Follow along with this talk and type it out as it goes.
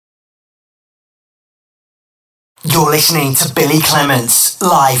You're listening to Billy Clements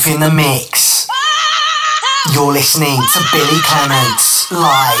live in the mix. You're listening to Billy Clements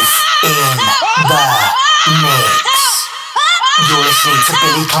live in the mix. You're listening to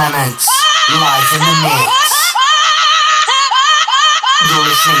Billy Clements live in the mix. You're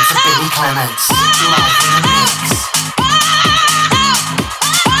listening to Billy Clements live in the mix.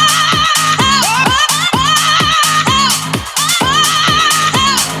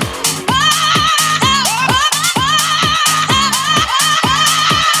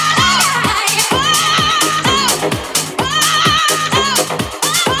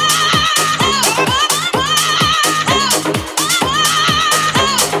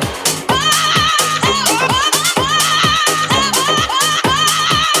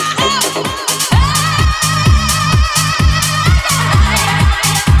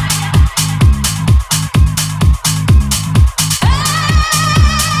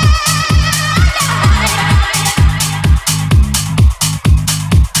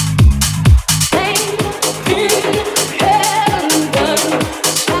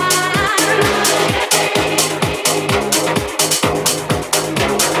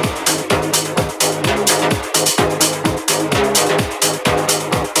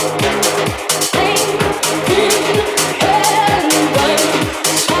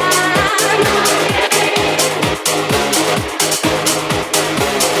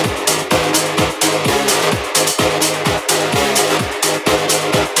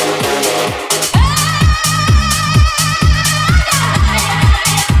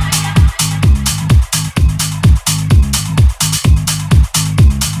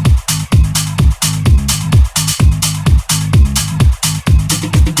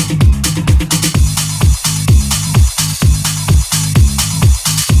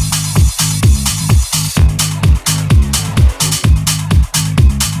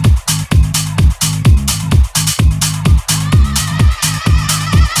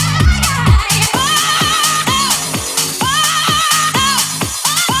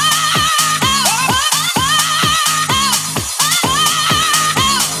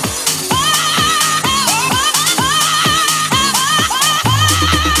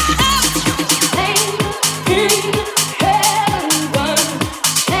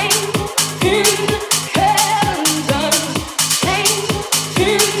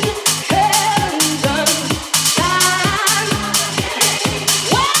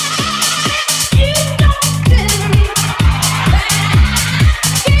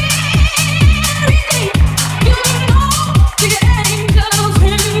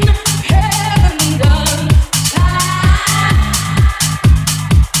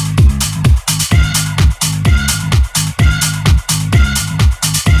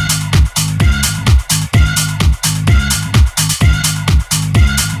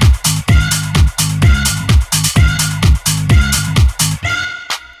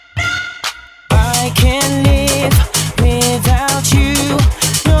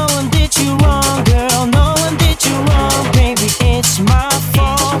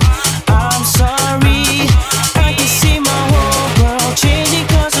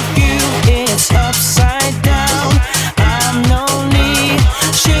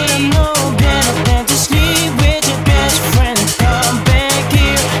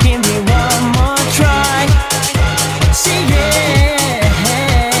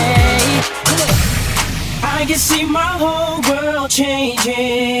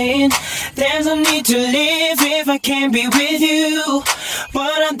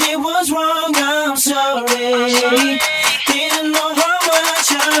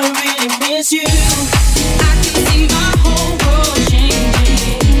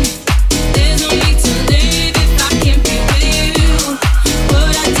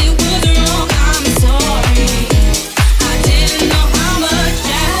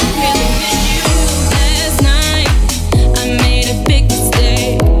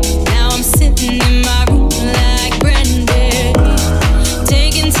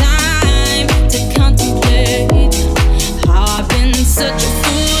 Taking time to contemplate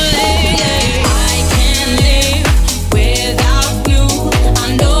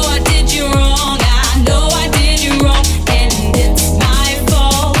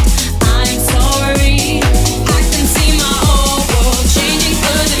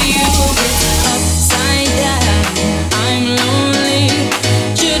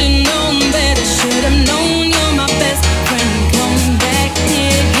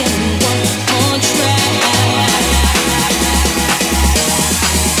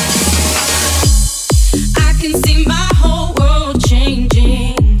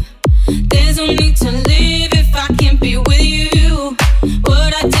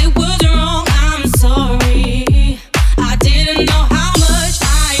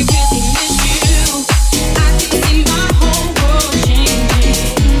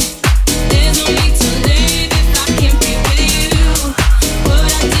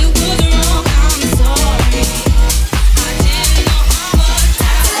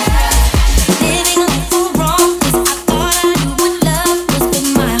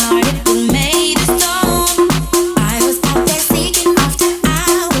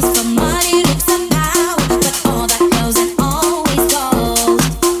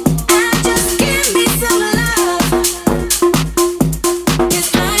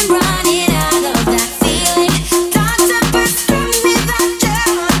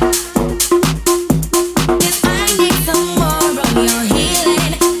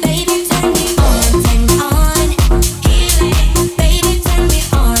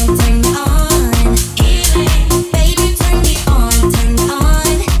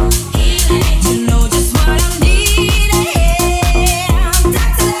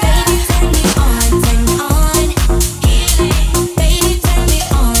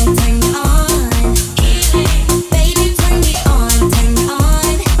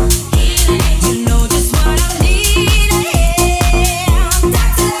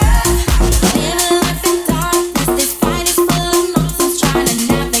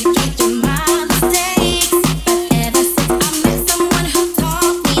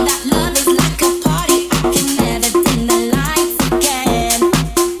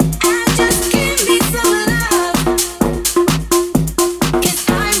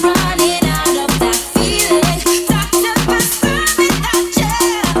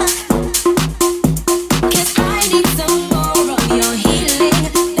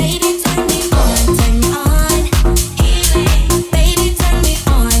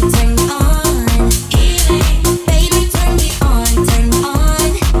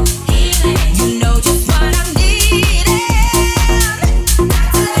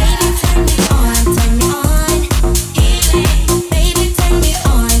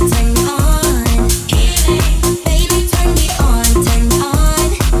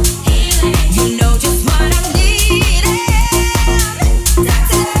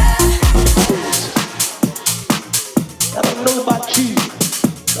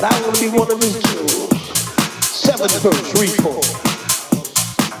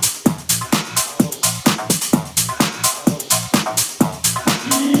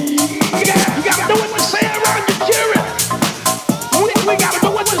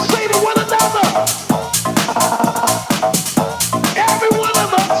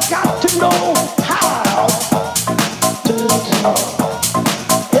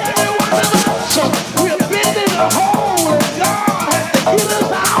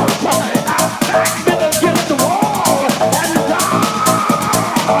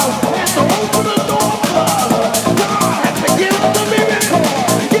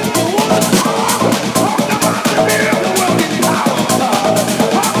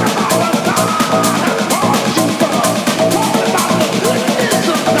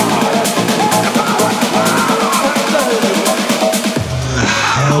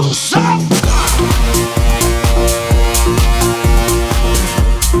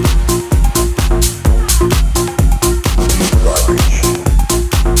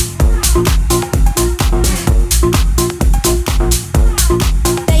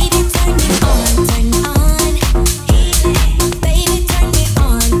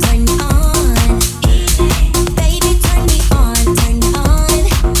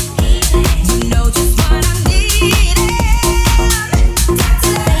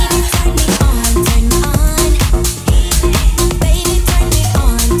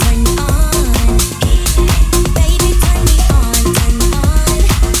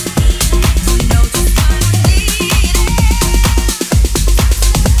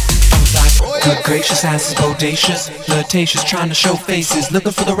Good gracious, ass is bodacious, flirtatious, trying to show faces,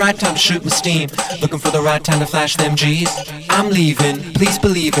 looking for the right time to shoot my steam, looking for the right time to flash them G's. I'm leaving, please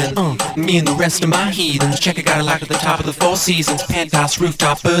believe in me and the rest of my heathens. Check it, got a lock at the top of the Four Seasons, penthouse,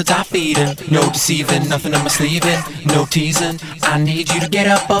 rooftop, birds I feedin'. No deceiving, nothing on my sleeving, no teasing. I need you to get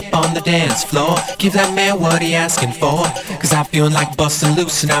up on the dance floor, give that man what he asking for, cause I'm feeling like bustin'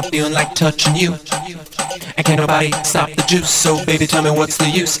 loose and I'm feeling like touching you. And can't nobody stop the juice, so baby tell me what's the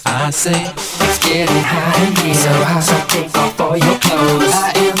use. I say it's getting hot in here, so hot, so take off all your clothes.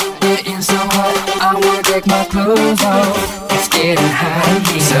 I am getting so hot, I wanna take my clothes off. It's getting hot in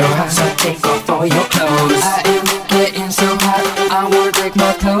here, so hot, so take off all your clothes. I am getting so hot, I wanna take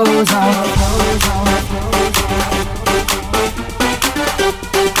my clothes off.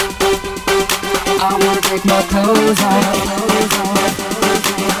 I wanna take my clothes off.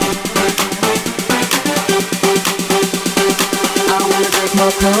 My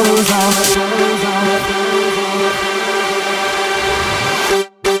clothes off.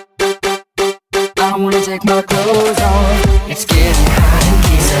 I wanna take my clothes off. It's getting hot in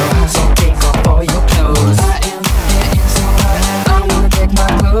here, so hot, so take off all your clothes. I am getting so hot, I wanna take my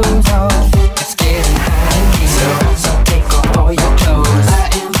clothes off. It's getting hot in here, so hot, so take off all your clothes. I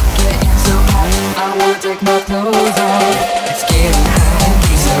am getting so hot, I wanna take my clothes off. It's getting hot in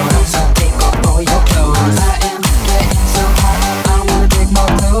here, so hot, so take off all your clothes. I am getting so hot, I wanna take my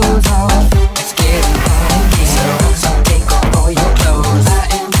clothes off. It's getting hot in here, so hot, so take off all your clothes. I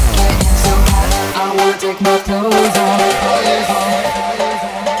am getting so hot, I wanna take my clothes off.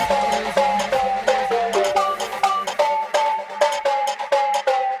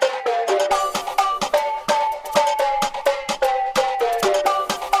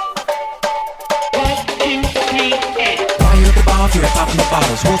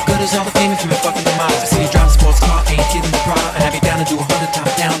 What good is all the fame if you ain't fucking the miles? I see you drive a sports car, ain't kidding the Prada, and have you down to do 100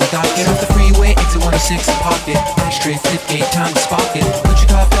 times down the dock. Get off the freeway, exit 106 and park it. Nice straight flip gate, time to spark it. Put your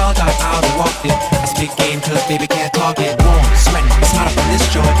top dog, got out and walked it. I speak game cause baby can't talk it. Warm, sweating, it's not up in this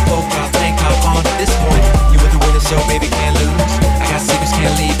joint. Full crowd, tank top on at this point. You were the winner so baby can't lose. I got secrets,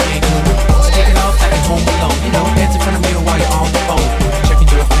 can't leave, can't lose. So take it off like at home alone. You know, dance in front of me while you're on the phone. Checking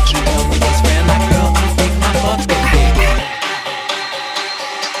your reflection and telling me best friend like girl, I think my butt's baby.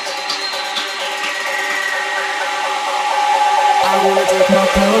 I wanna take my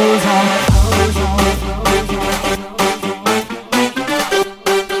clothes off.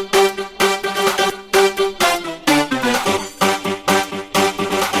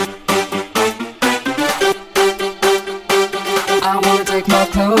 I wanna take my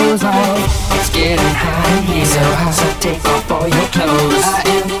clothes off. It's getting hot in here, so hot, so take off all your clothes. I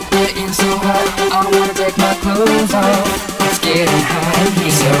am getting so hot, I wanna take my clothes off. It's getting hot in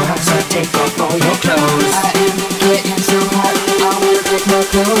here, so hot, so take off all your clothes. I am getting so hot, I wanna take my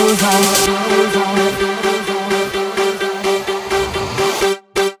clothes off.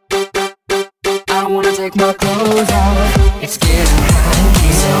 I wanna take my clothes off. It's getting hot in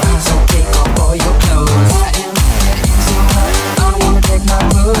here, so hot, so take off all your clothes. I am getting so hot, I wanna take my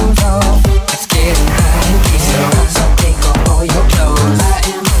clothes off. It's getting hot in here, so hot, so take off all your clothes. I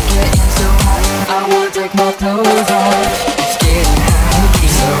am getting so hot, I wanna take my clothes off. It's getting hot in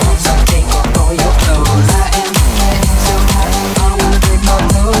here, so hot, so take off all your clothes. I am getting so hot, I wanna take my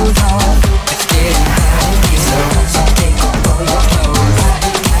clothes off. It's getting hot in here, so hot, so take off all your clothes. I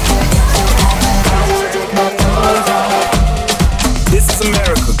am getting so hot, I wanna take my clothes off. This is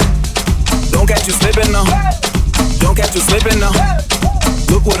America. Don't catch you slipping now. Don't catch you slipping now.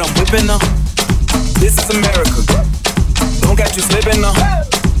 Look what I'm whipping now. This is America. Don't catch you slipping now.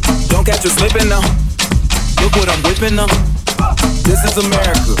 Don't catch you slipping now. Look what I'm whipping now. This is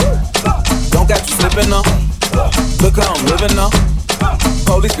America. Don't catch you slipping now. Look how I'm living now.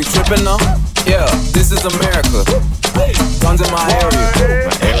 Police be tripping now. Yeah, this is America. Guns in my area.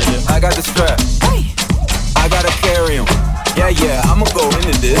 I got the strap. I gotta carry 'em. Yeah, I'ma go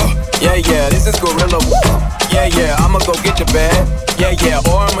into this. Yeah, this is gorilla. Yeah, I'ma go get the bag. Yeah,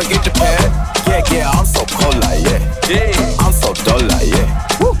 or I'ma get the pad. Yeah, I'm so cold like I'm so dull like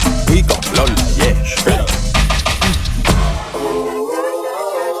we gon' blow like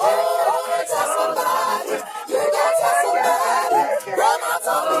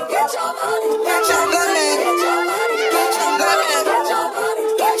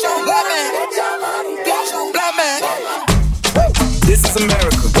This is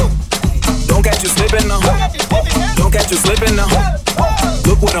America. Don't catch you slipping now. Don't catch you slipping now.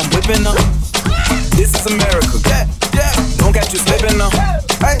 Look what I'm whipping now. This is America. Don't catch you slipping now.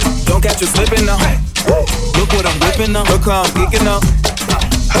 Don't catch you slipping now. Look what I'm whipping now. Look how I'm geeking now.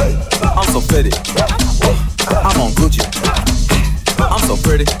 I'm so fitted. I'm on Gucci. I'm so pretty.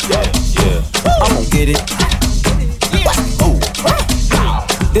 pretty. Yeah. I'm gon' get it. Ooh.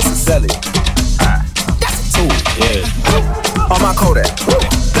 This is Zelly. That's a tool. Yeah. On my Kodak.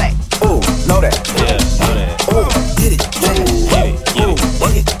 Black. Ooh, know that. Yeah, know that. Ooh, get it. Ooh,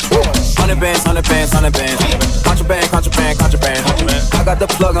 work it. 100 bands, 100 bands, 100 bands. Contraband, contraband, contraband. I got the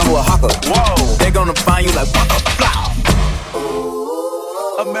plug on who a hawker. Whoa. They gonna find you like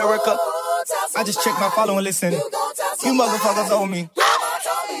America. I just checked my follow and listen. You motherfuckers owe me.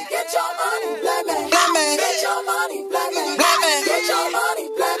 Get your money, black man. Black man. Get your money, black man. Black man. Get your money,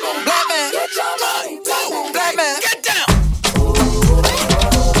 black man. Black man. Get your money, black man. Black man. Get down.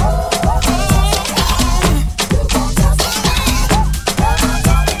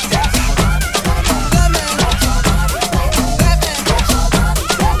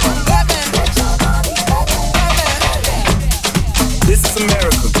 This is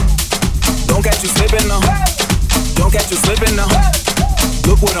America. Don't catch you slipping now. Don't catch you slipping now.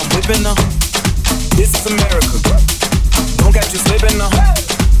 Look what I'm whipping now. This is America. Don't catch you slipping now.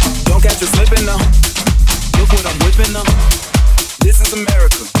 Don't catch you slipping now. Look what I'm whipping now. This is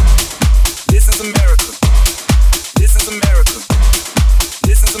America. This is America. This is America.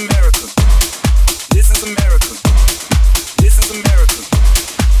 This is America. This is America. This is America.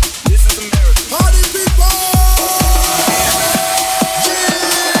 This is America. Party people!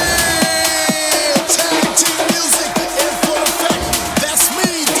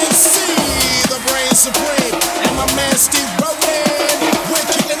 Supreme and my man Steve Rollin. We're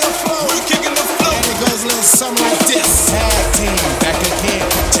kicking the flow. We're kicking the flow. And it goes a little something like this. Tag team back again.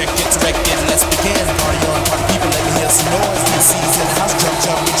 Check it, direct it, let's begin. Party on, party people, let me hear some noise. DC's in the house, jump,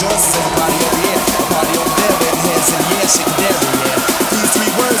 jump, rejoice. Everybody over here, party over there, wave your hands in the air, shake it down, yeah. These three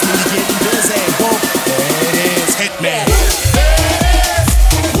words when you getting busy. Whoa, there it is, hit me.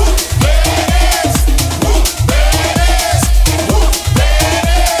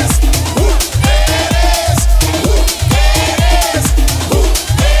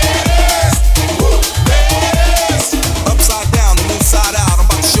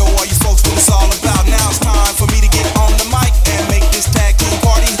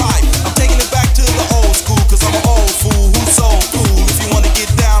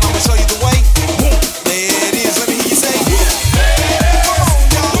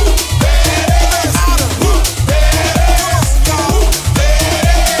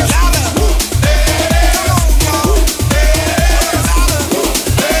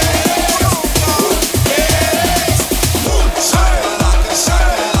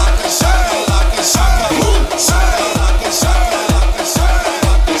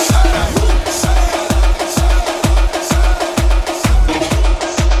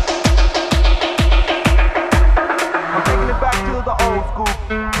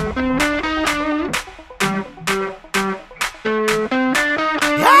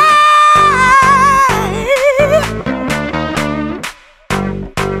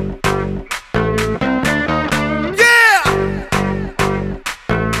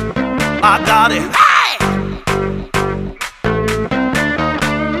 I got it. Hey!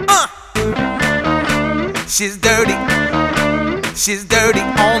 She's dirty. She's dirty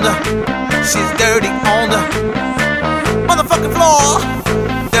on the. She's dirty on the motherfucking floor.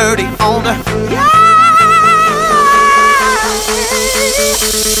 Dirty on the. Yeah!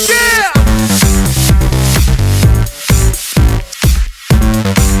 Yeah!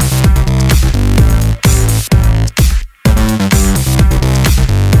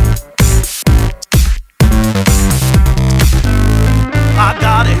 I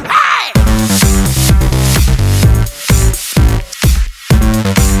got it. Hey!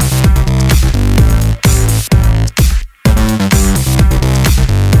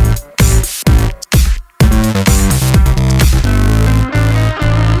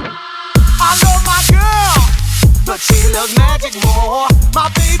 I love my girl, but she loves magic more. My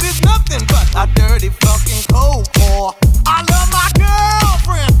baby's nothing but a dirty fucking cold core. I love my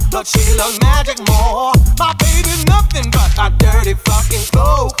girlfriend, but she loves magic more. My baby's nothing but a dirty fucking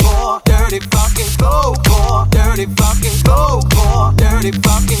cold core. Dirty fucking cold core. Dirty fucking cold core. Dirty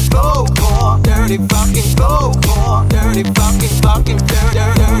fucking cold core. Dirty fucking cold core. Dirty fucking fucking dirty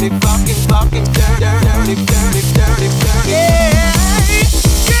dirty fucking fucking dirty dirty dirty dirty dirty. Yeah, yeah.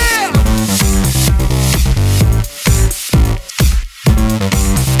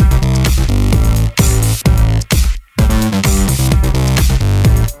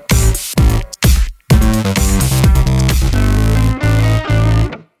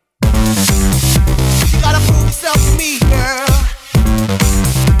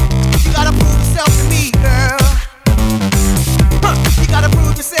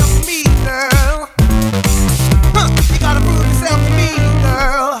 Yourself to me, girl.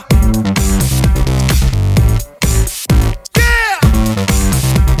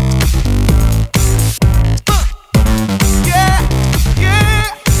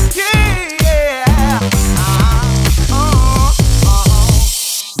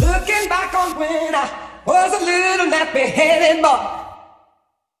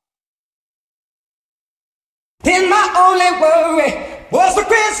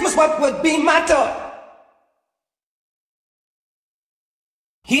 Christmas, what would be my toy?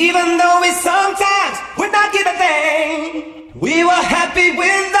 Even though we sometimes would not get a thing, we were happy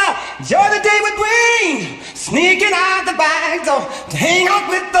with the joy the day would bring. Sneaking out the back door to hang out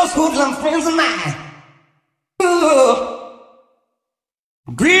with those hoodlum friends of mine. Ooh.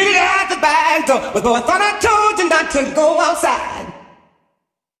 Greeted out the back door, but boy, I thought I told you not to go outside.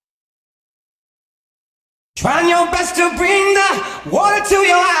 Trying your best to bring the water to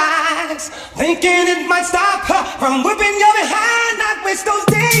your eyes, thinking it might stop her from whipping your behind. Not waste those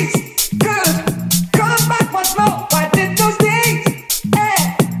days. Good, come back once more. Why did those days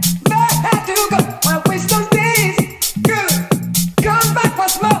ever have to go? Why waste those days? Good, come back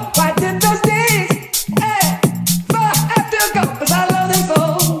once more. Why did those days ever have to go? 'Cause I love them so.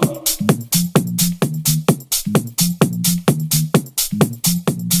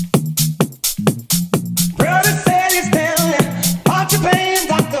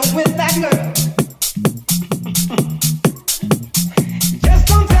 With that girl, just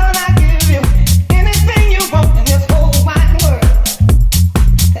don't tell I give you anything you want in this whole wide world.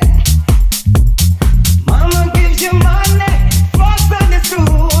 Mama gives you money for Sunday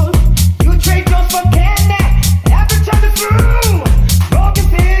school. You trade yours for candy after church is through. Smoking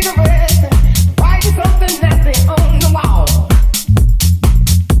cigarettes and writing something nasty on the wall.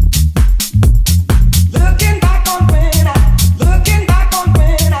 Looking back on when I, looking back on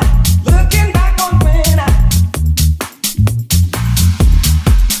when I, looking back.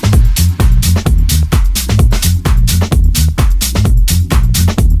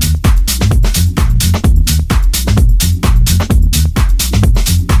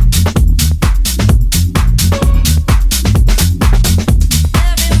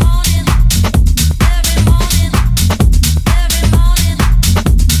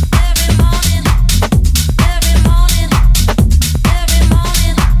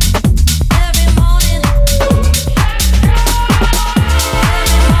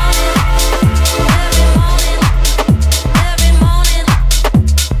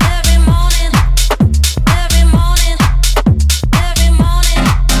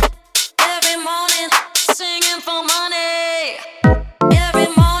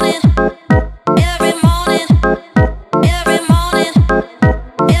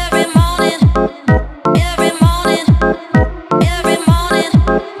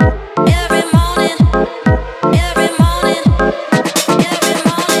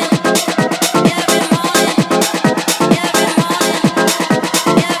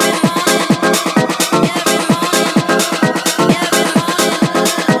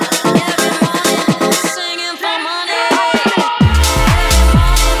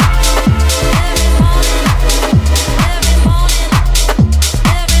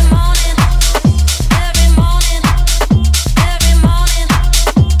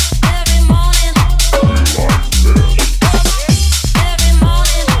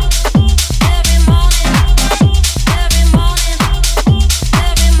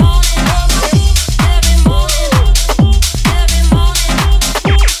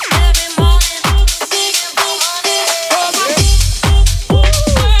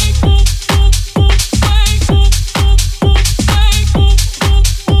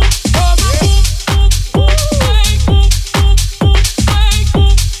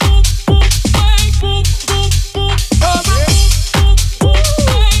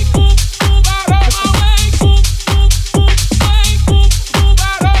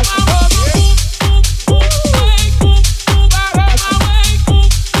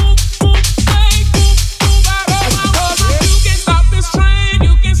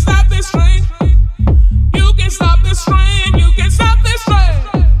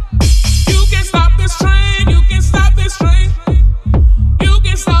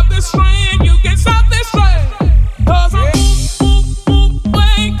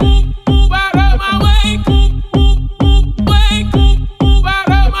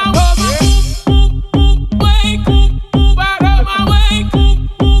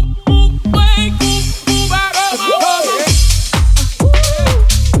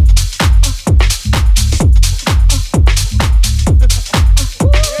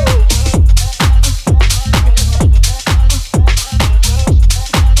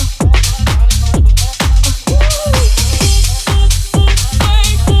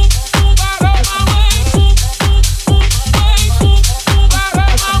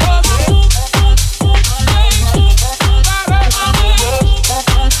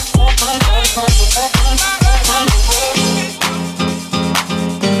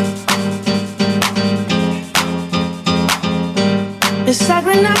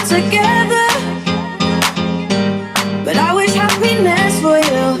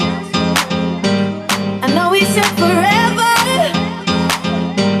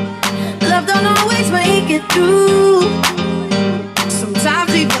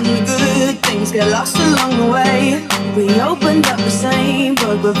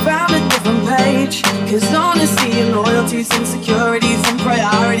 but found a different page. Cause honesty and loyalties, insecurities and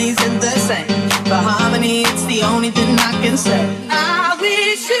priorities ain't the same. For harmony, it's the only thing I can say. I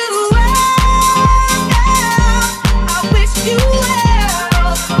wish you well, I wish you well,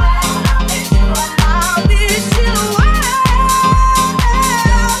 I wish you well,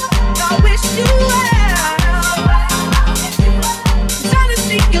 I wish you well.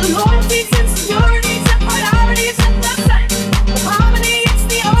 Honesty and loyalties, insecurities and priorities ain't the same. For harmony, it's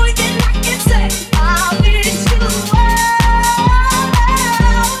the only thing I can say. I wish you well, I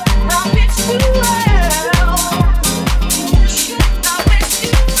wish you well, I wish you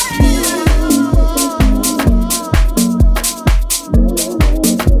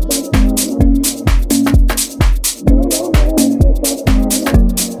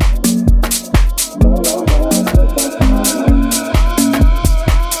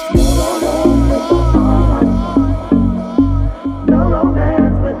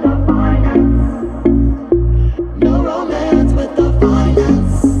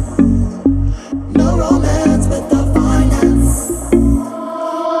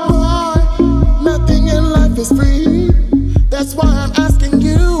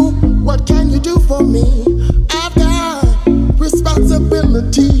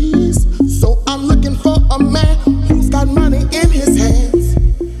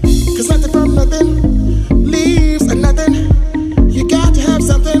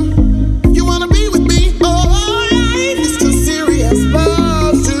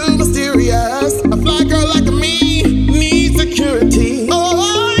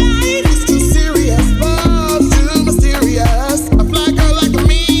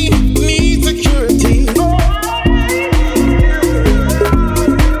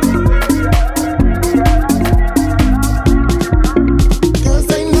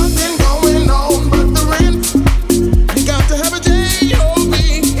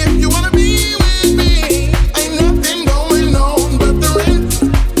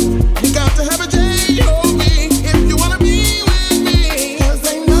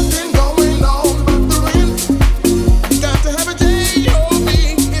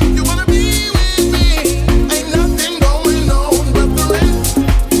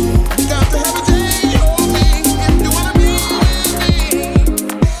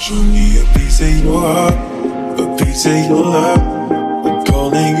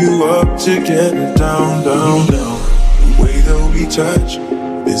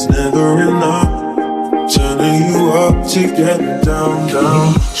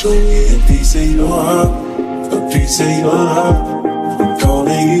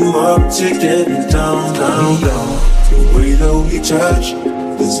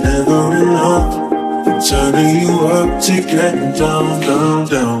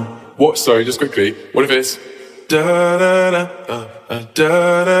What? Sorry, just quickly. What if it's da da da da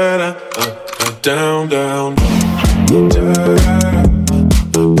da da down down da da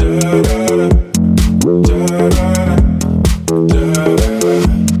da da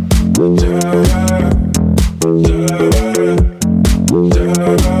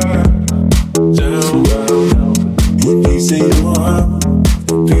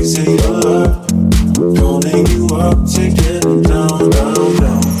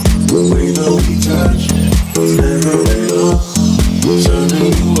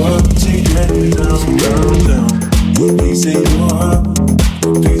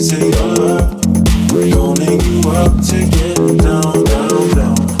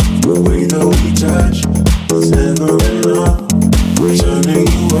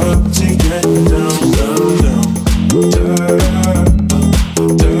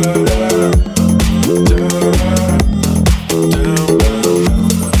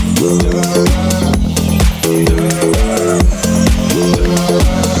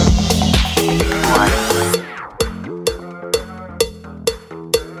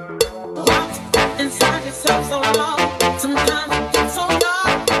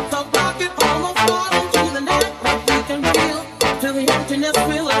emptiness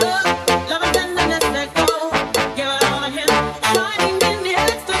will love, love and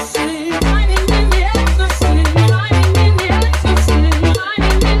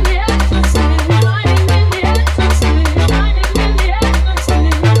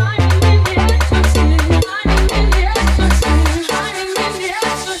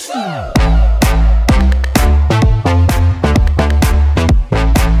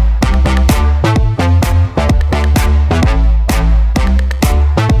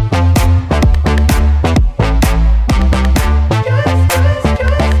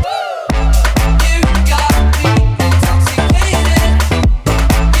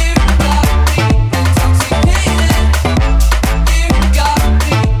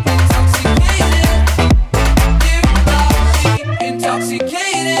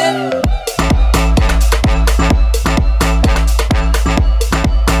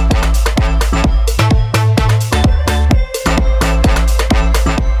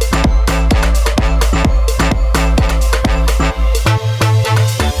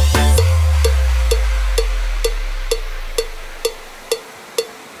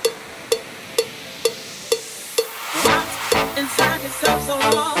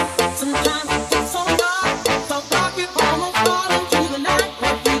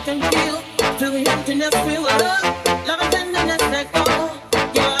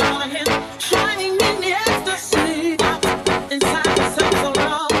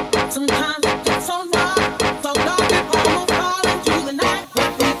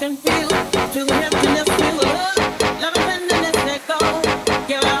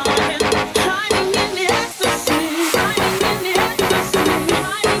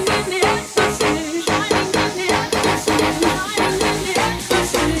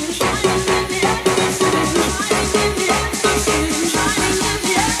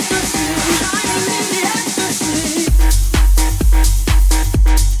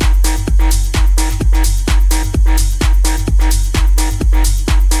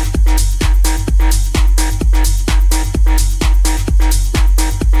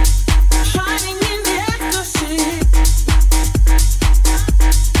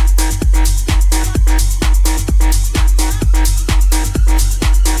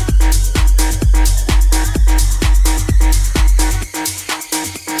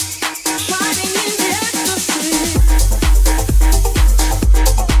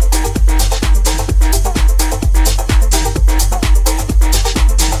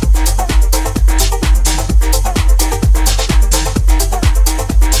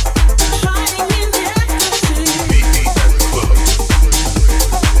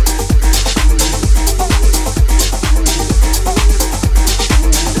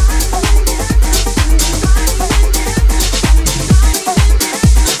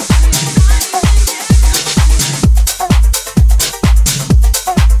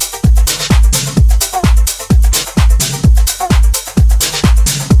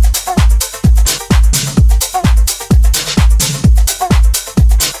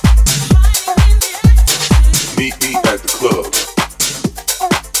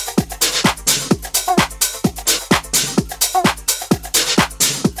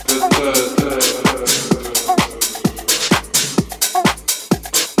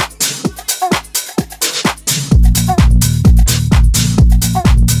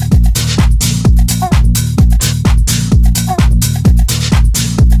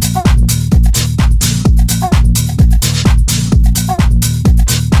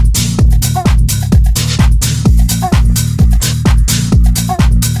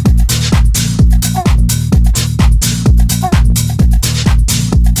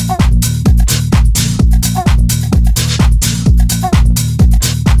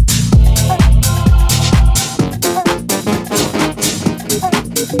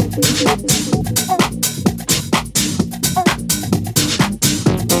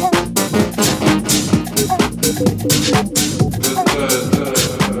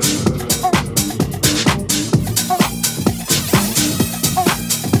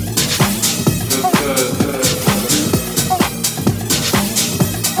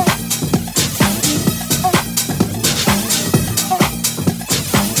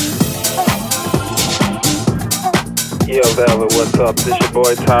Yo, Vela, what's up? This your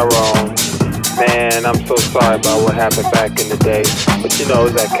boy Tyrone. Man, I'm so sorry about what happened back in the day. But you know,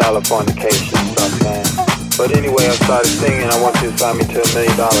 it was that Californication stuff, man. But anyway, I started singing. I want you to sign me to $1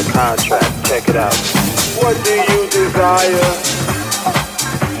 million contract. Check it out. What do you desire?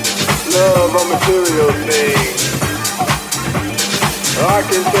 Love or material things? I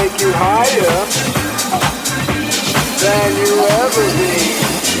can take you higher than you ever be.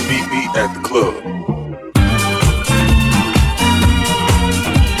 Meet me at the club.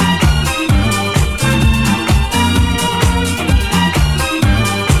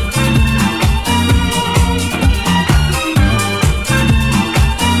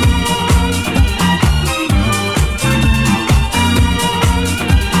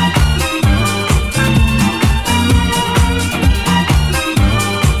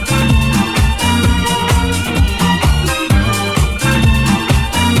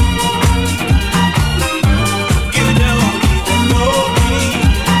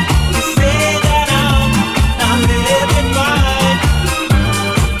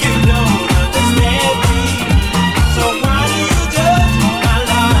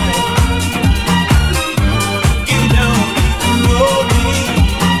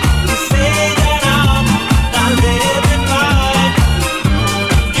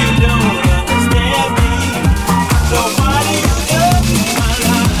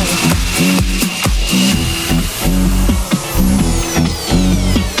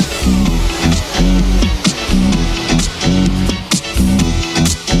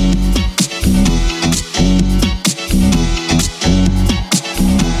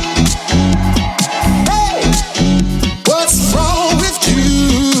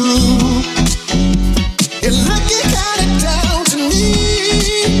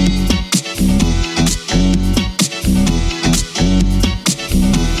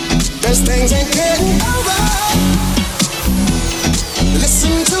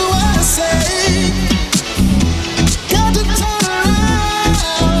 to what I say. Got to turn around.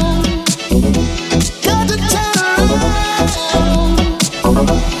 Got to turn around.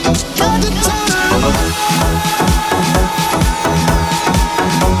 Got to turn around.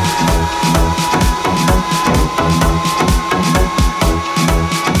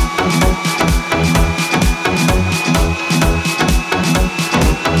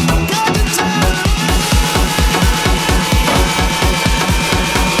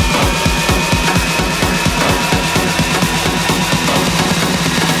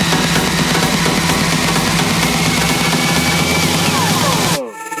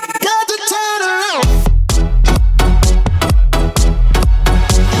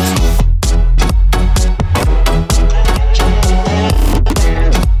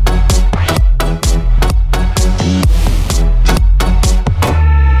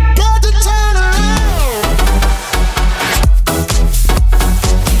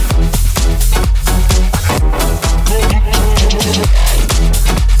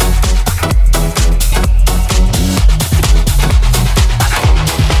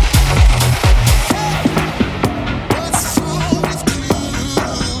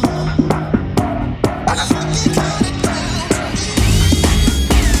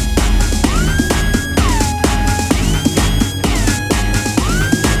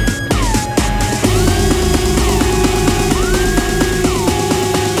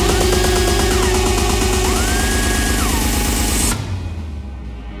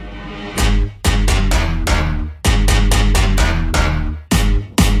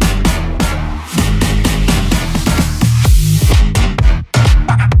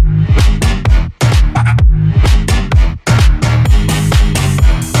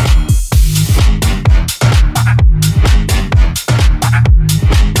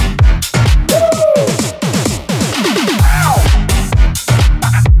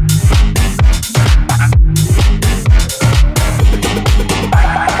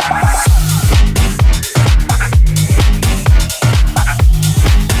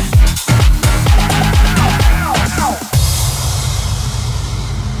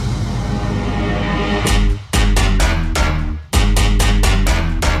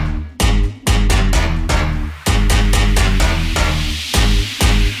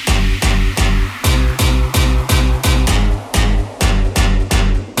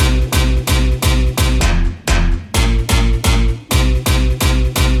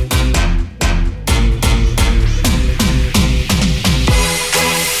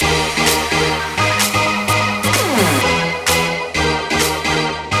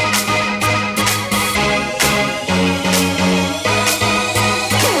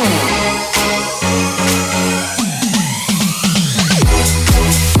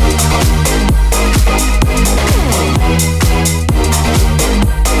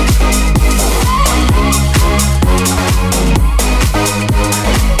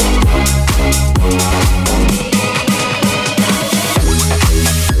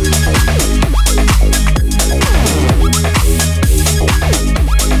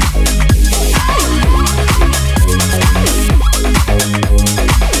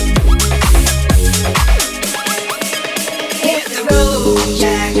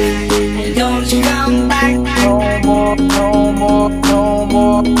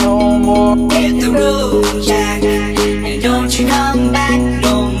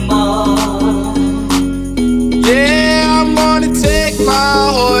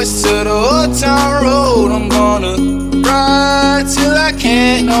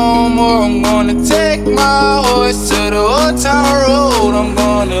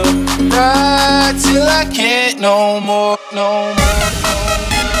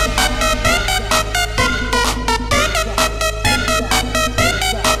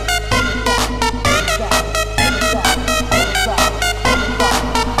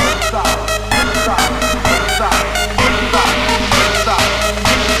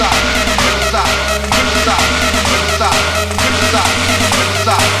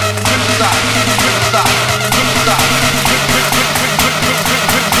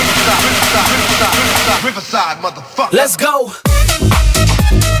 Let's go.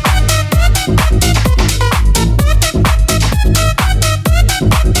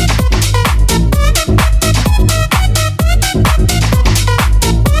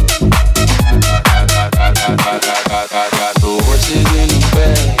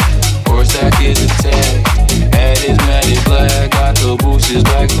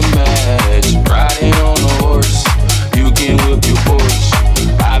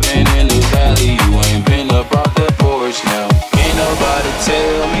 I've been in the valley, you ain't been up off that porch now.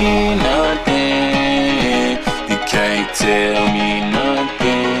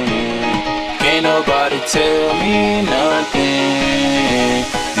 can't tell me nothing.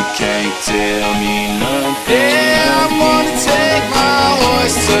 You can't tell me nothing. Yeah, I'm gonna take my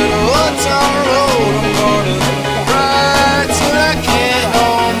horse to the old town road. I'm gonna ride till I can't no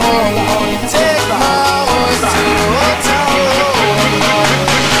more. I'm gonna take my horse to the old town road. I'm gonna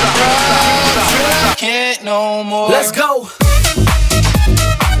ride till I can't no more. Let's go.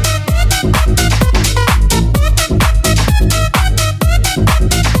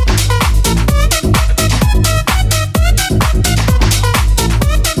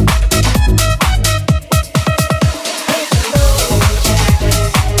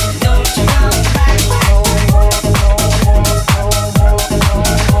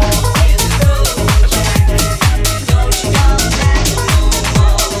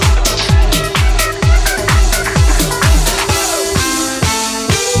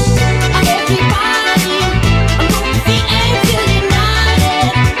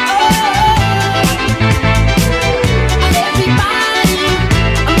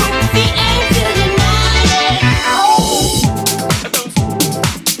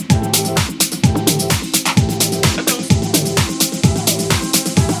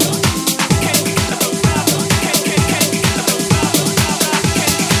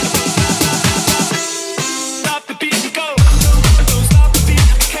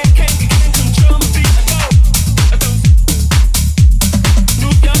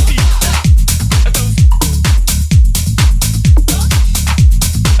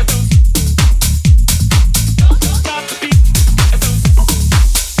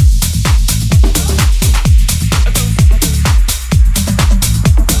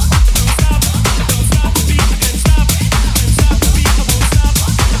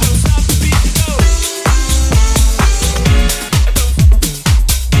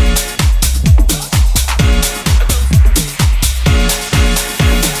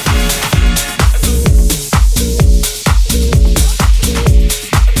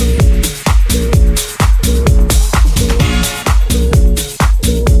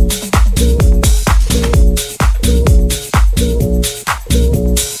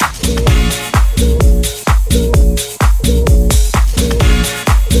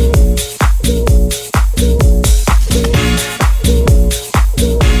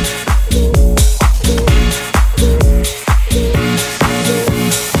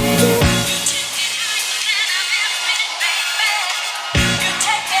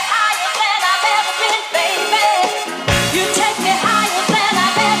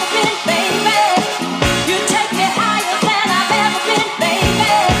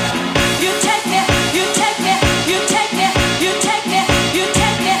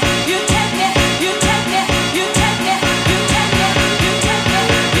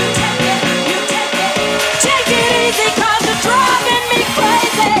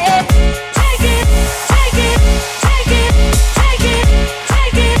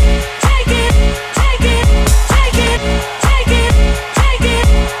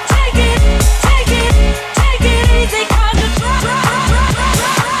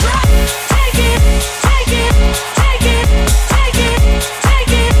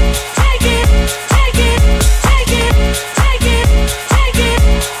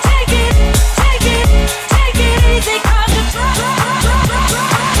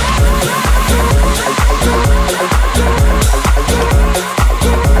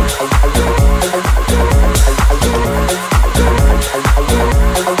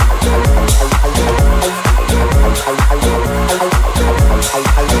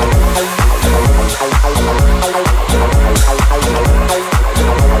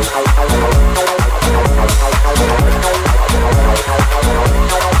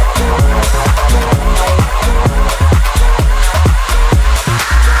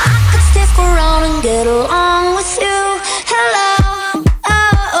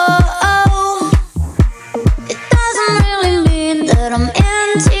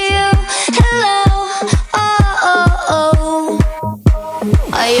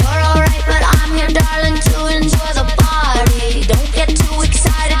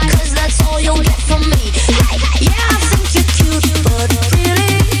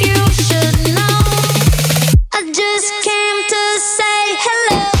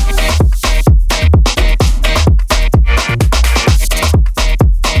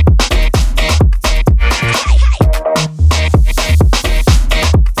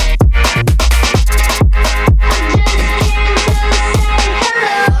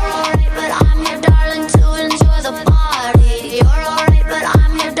 The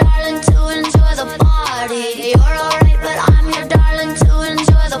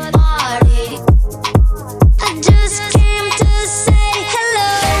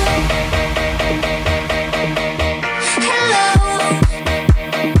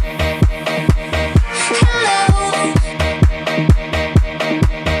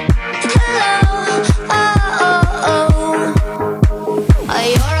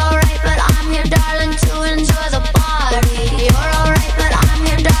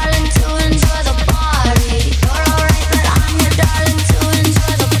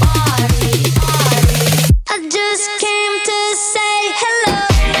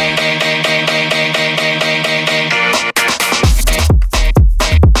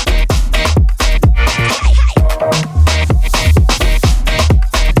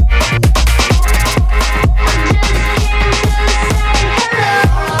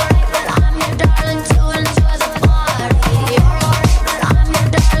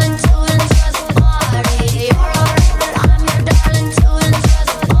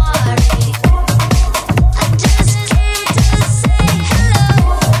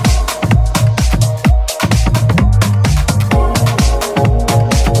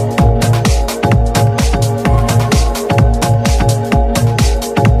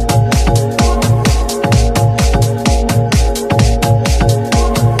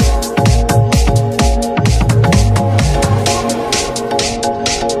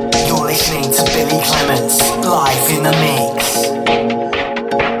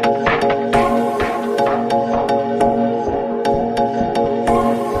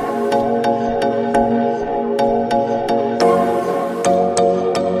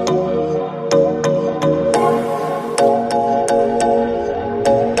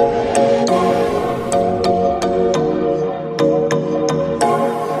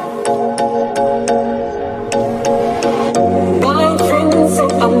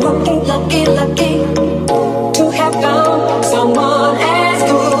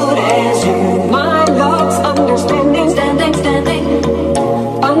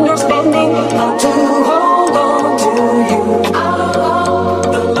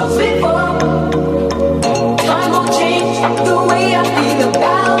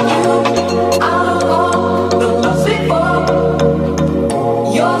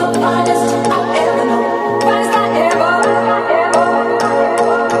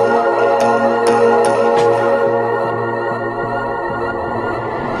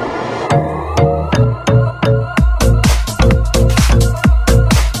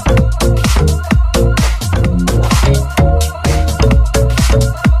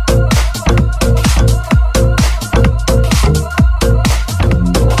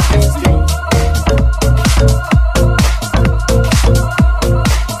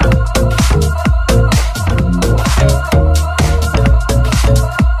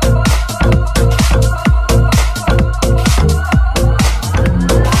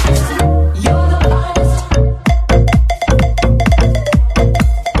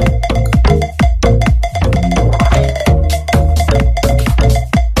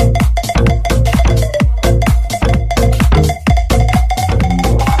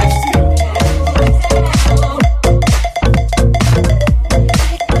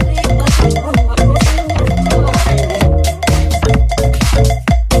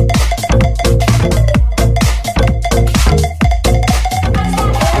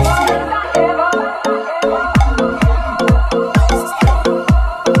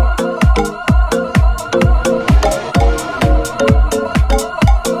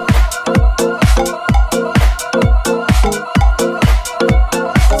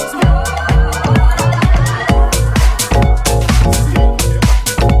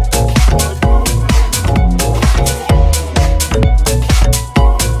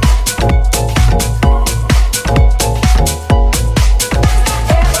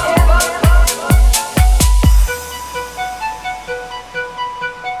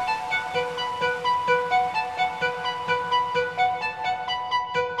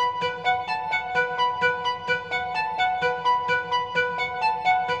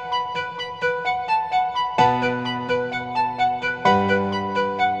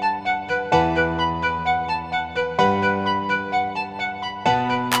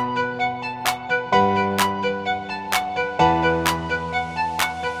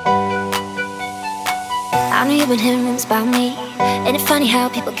I know you've been hearing rumors about me. Ain't it funny how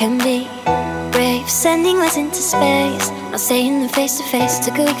people can be brave, sending letters into space, not saying them face to face.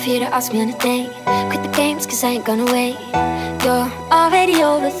 Took a week for you to ask me on a date. Quit the games cause I ain't gonna wait. You're already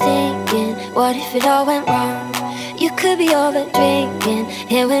overthinking. What if it all went wrong? You could be over drinking,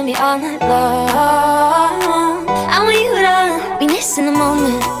 here with me all night long. I want you to be missing the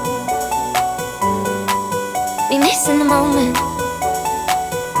moment. Be missing the moment.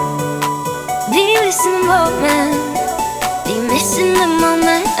 Be missing the moment. Be missing the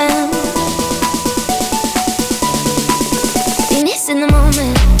moment. Be missing the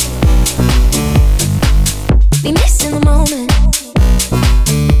moment. Be missing the moment.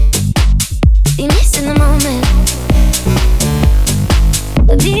 Be missing the moment.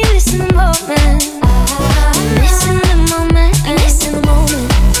 Be missing the moment. Missing the moment. Be missing the moment.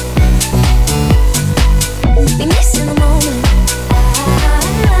 Be missing the moment.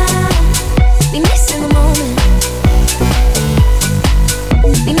 Be missing the moment.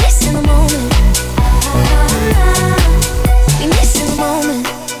 Be missing the moment. Be missing the moment.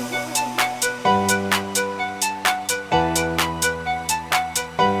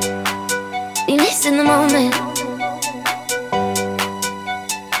 Be missing the moment.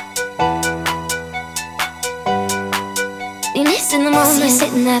 Be missing the moment. See you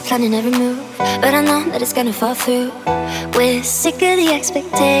sitting there planning every move, but I know that it's gonna fall through. We're sick of the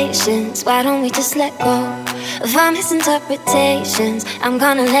expectations. Why don't we just let go of our misinterpretations? I'm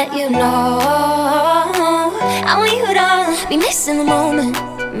gonna let you know. I want you to be missing the moment.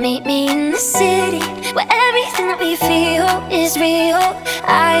 Meet me in the city where everything that we feel is real.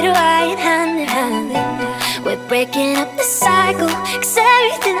 Eye to eye and hand in hand. We're breaking up the cycle, cause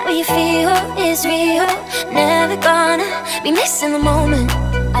everything that we feel is real. Never gonna be missing the moment.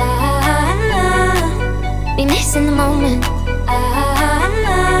 Be missing the moment.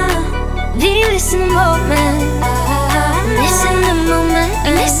 Be missing the moment. Missing the moment.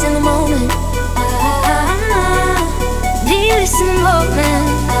 Be missing the moment. Be missing the moment.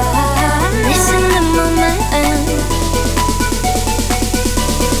 Missing the moment.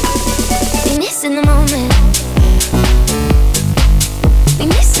 Be missing the moment. Be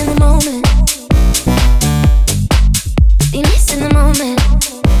missing the moment. Be missing the moment.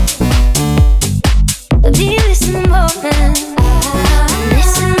 Be missing the moment.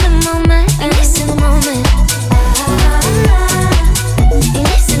 Missing the moment. Be missing the moment. Be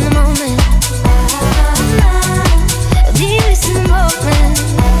missing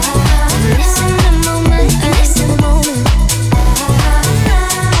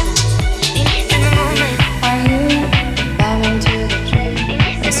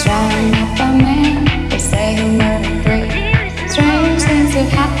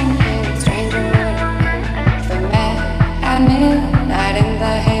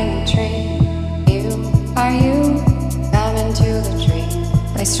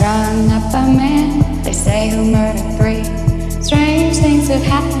strung up a man, they say, who murdered 3. Strange things have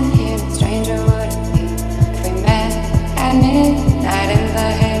happened here, no stranger would it be if we met at midnight in the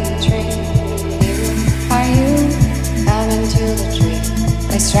hanging tree. Are you coming to the tree?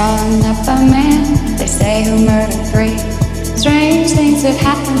 They strung up a man, they say, who murdered 3. Strange things have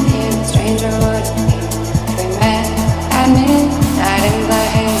happened here, no stranger would it be if we met at midnight in the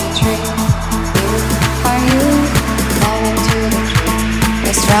hanging tree. Are you coming to the tree?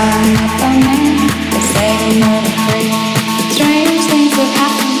 They strung up a man, they say, who murdered 3. Strange things have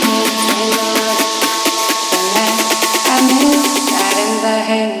happened here, no stranger would it be if we met at midnight in the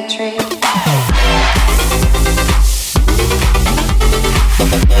hanging tree.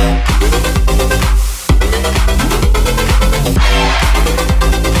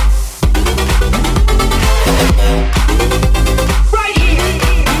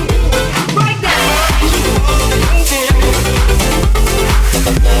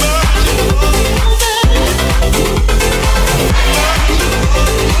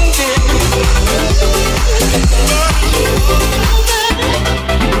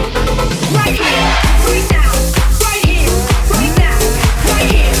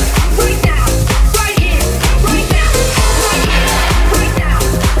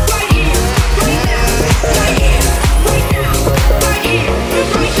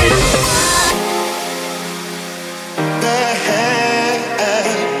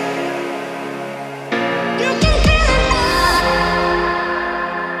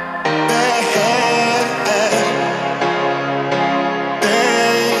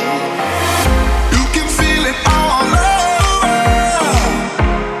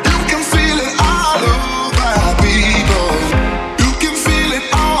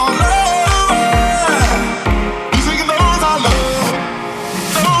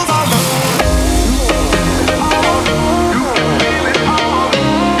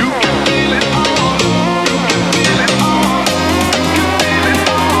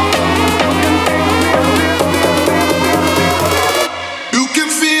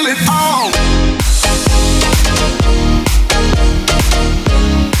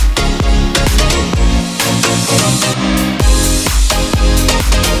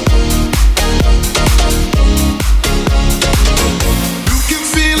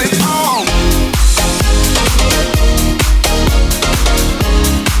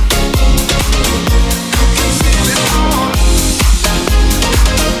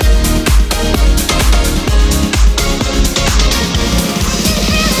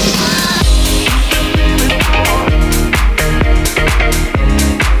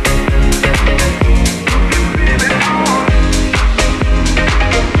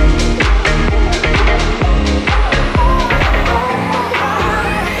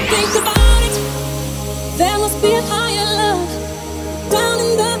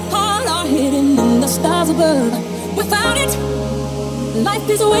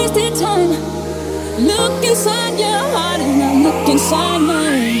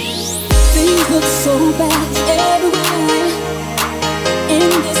 Bring me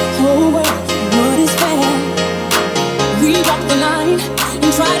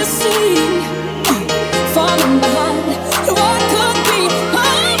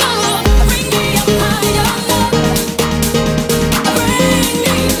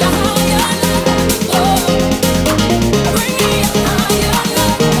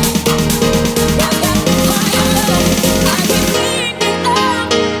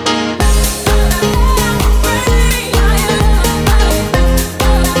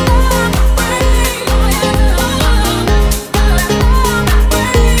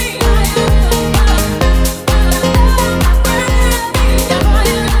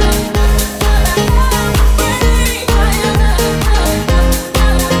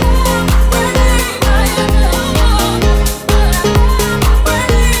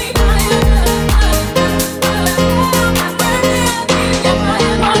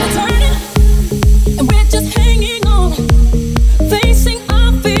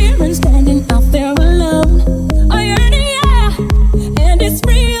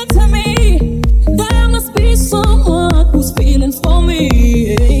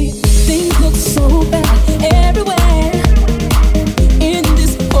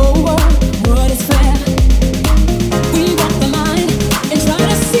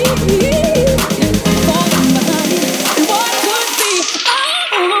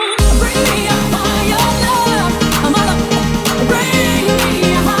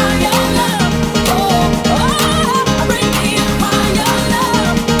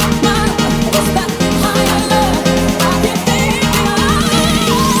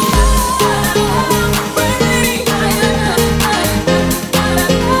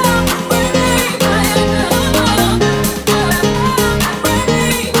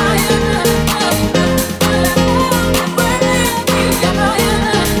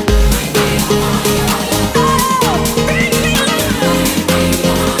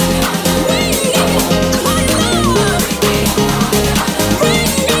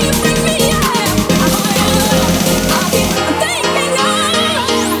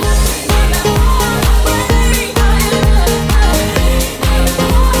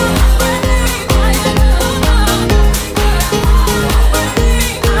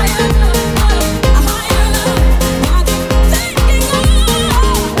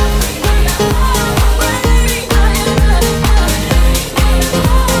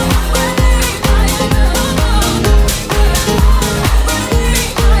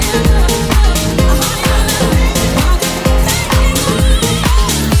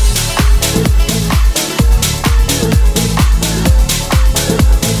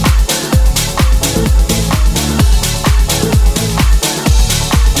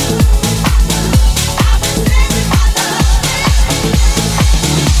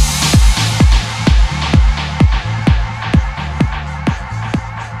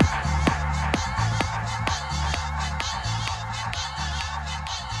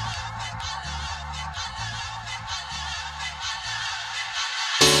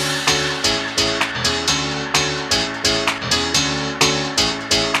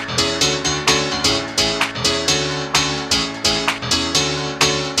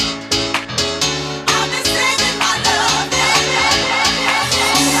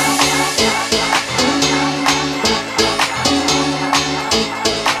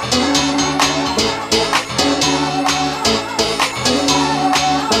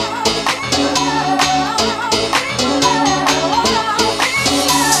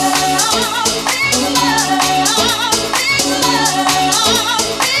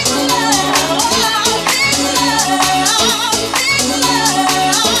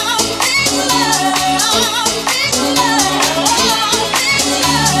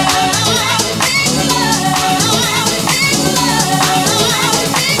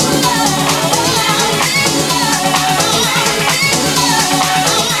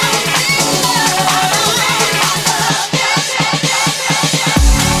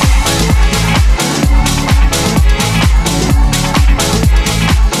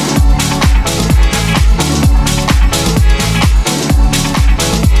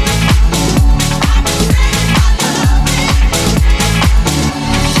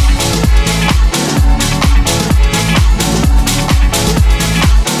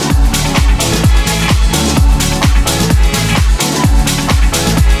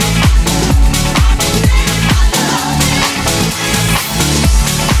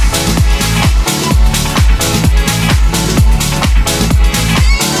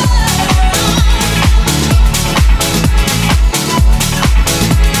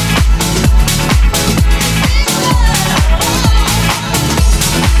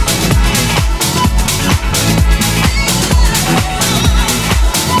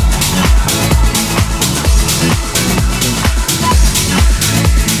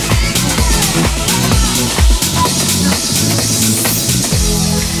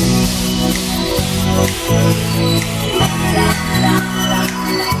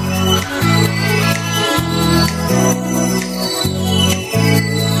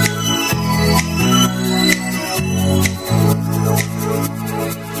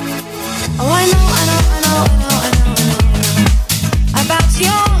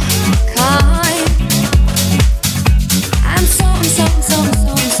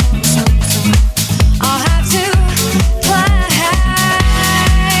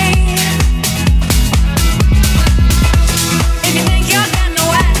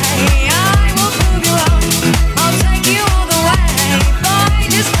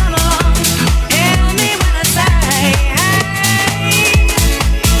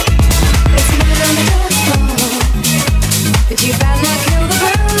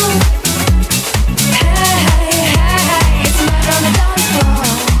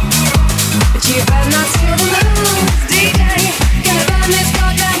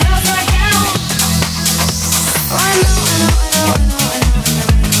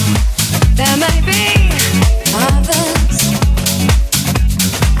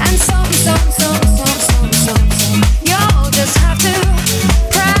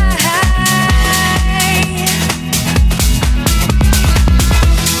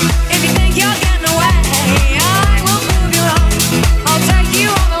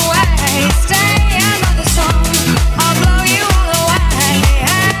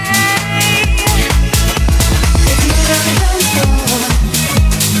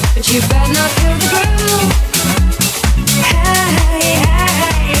but you better not kill the groove. Hey,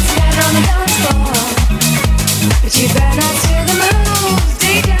 hey, it's better on the dance floor, but you better not steal the moves.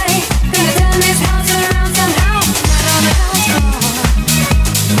 DJ, gonna turn this house around somehow. Right on the dance floor,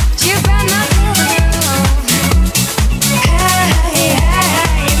 but you better not kill the groove. Hey, hey,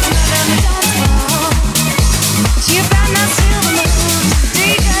 it's better on the dance floor, but you better not steal the moves.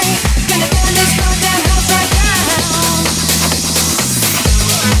 DJ, gonna turn this goddamn house right down.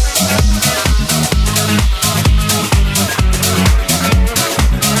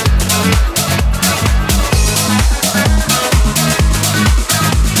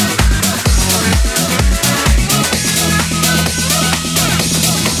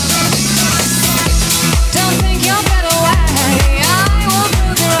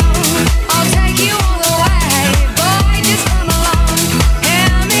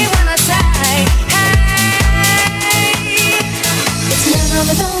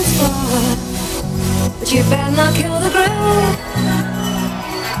 You better not kill the groove.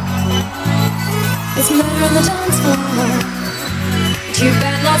 It's murder on the dance floor, but you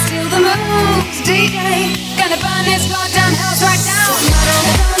better not steal the moves. DJ, gonna burn this goddamn house right down. It's murder on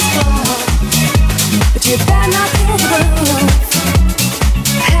the dance floor, but you better not kill the groove.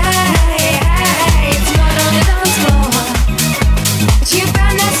 Hey, hey, it's murder on the dance floor, but you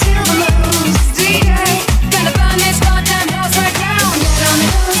better not steal the moves. DJ, gonna burn this goddamn house right down. Murder on the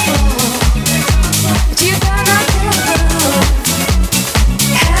dance floor. You better not kill the groove.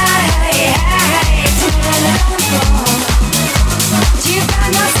 Hey, hey, it's not on the dance floor. You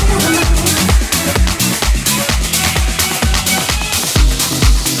better not steal the mood.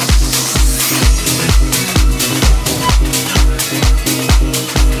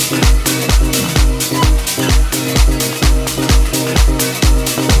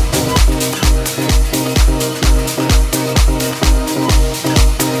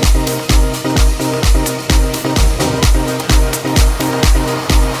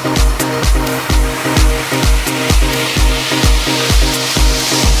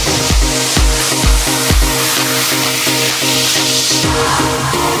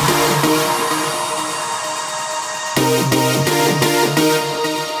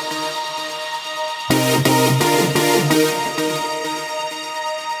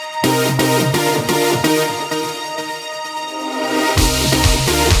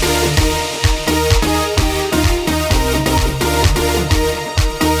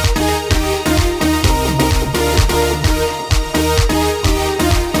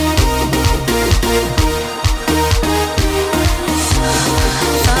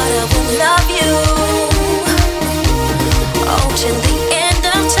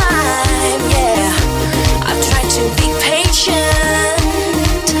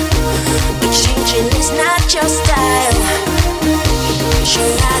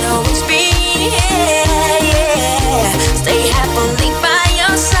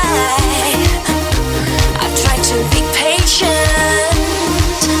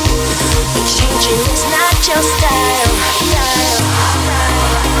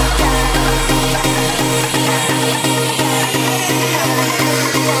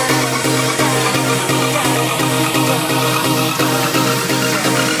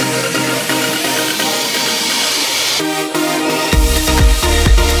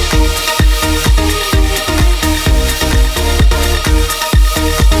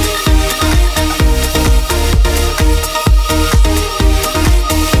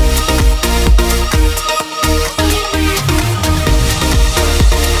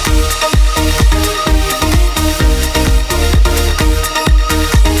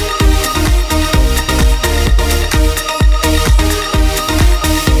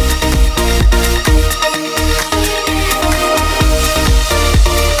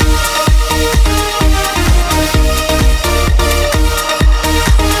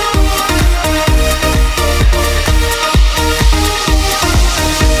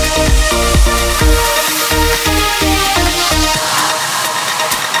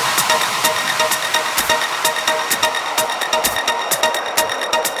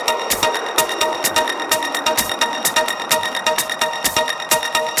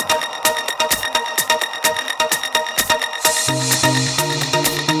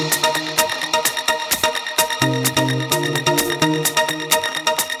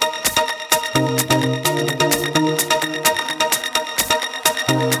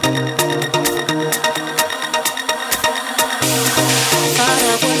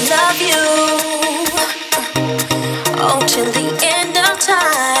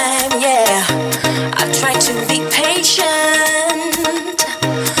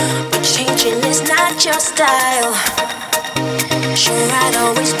 your style. Sure, I'd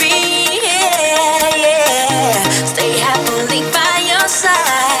always be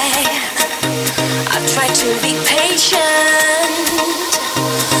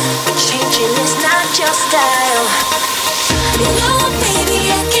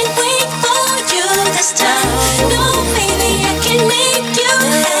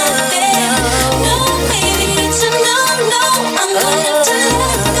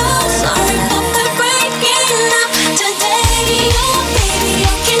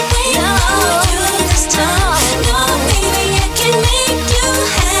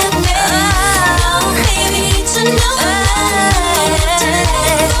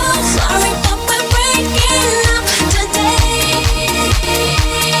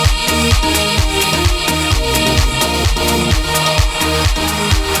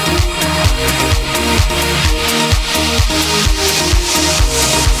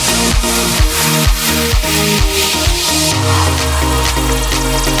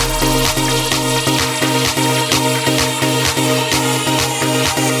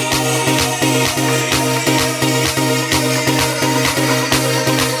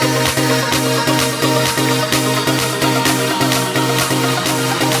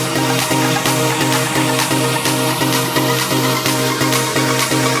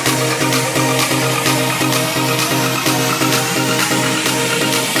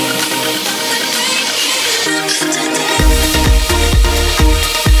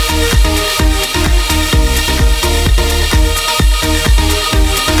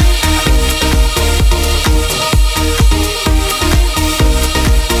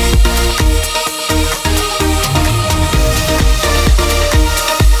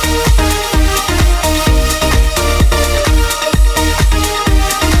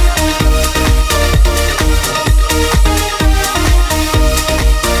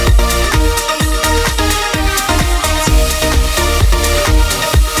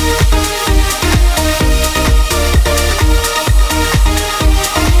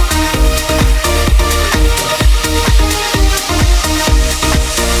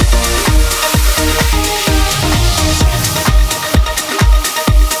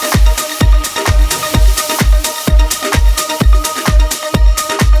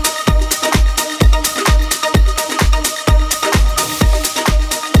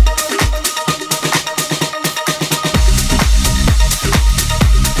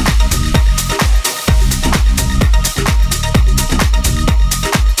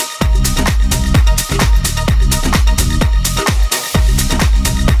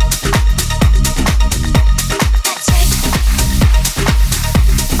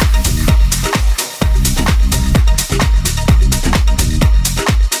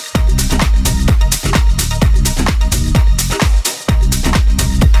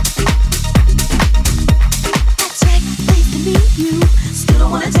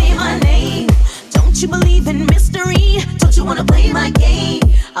say my name? Don't you believe in mystery? Don't you wanna play my game?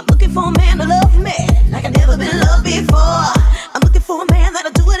 I'm looking for a man to love me like I've never been loved before. I'm looking for a man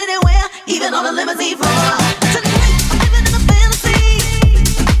that'll do it anywhere, even on a limousine floor. Tonight, I'm living in a fantasy.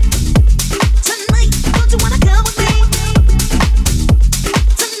 Tonight, don't you wanna come with me?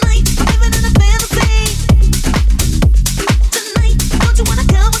 Tonight, I'm living in a fantasy. Tonight, don't you wanna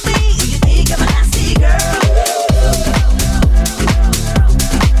come with me? Do you think I'm a nasty girl?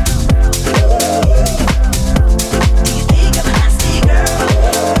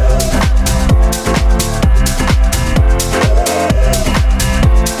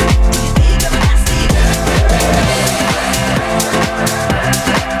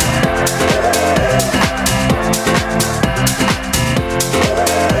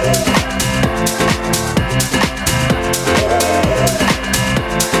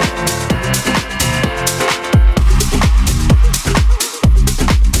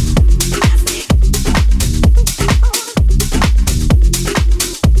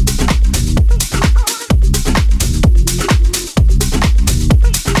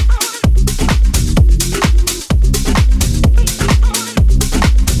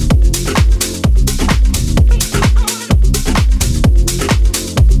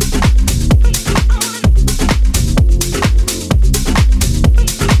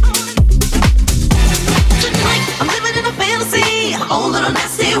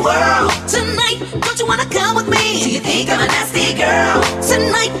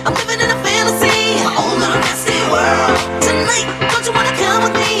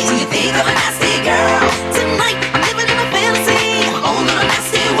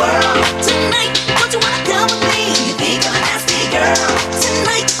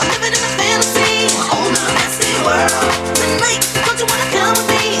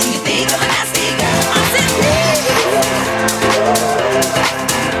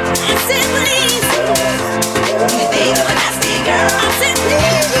 I said,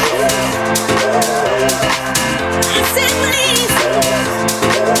 please.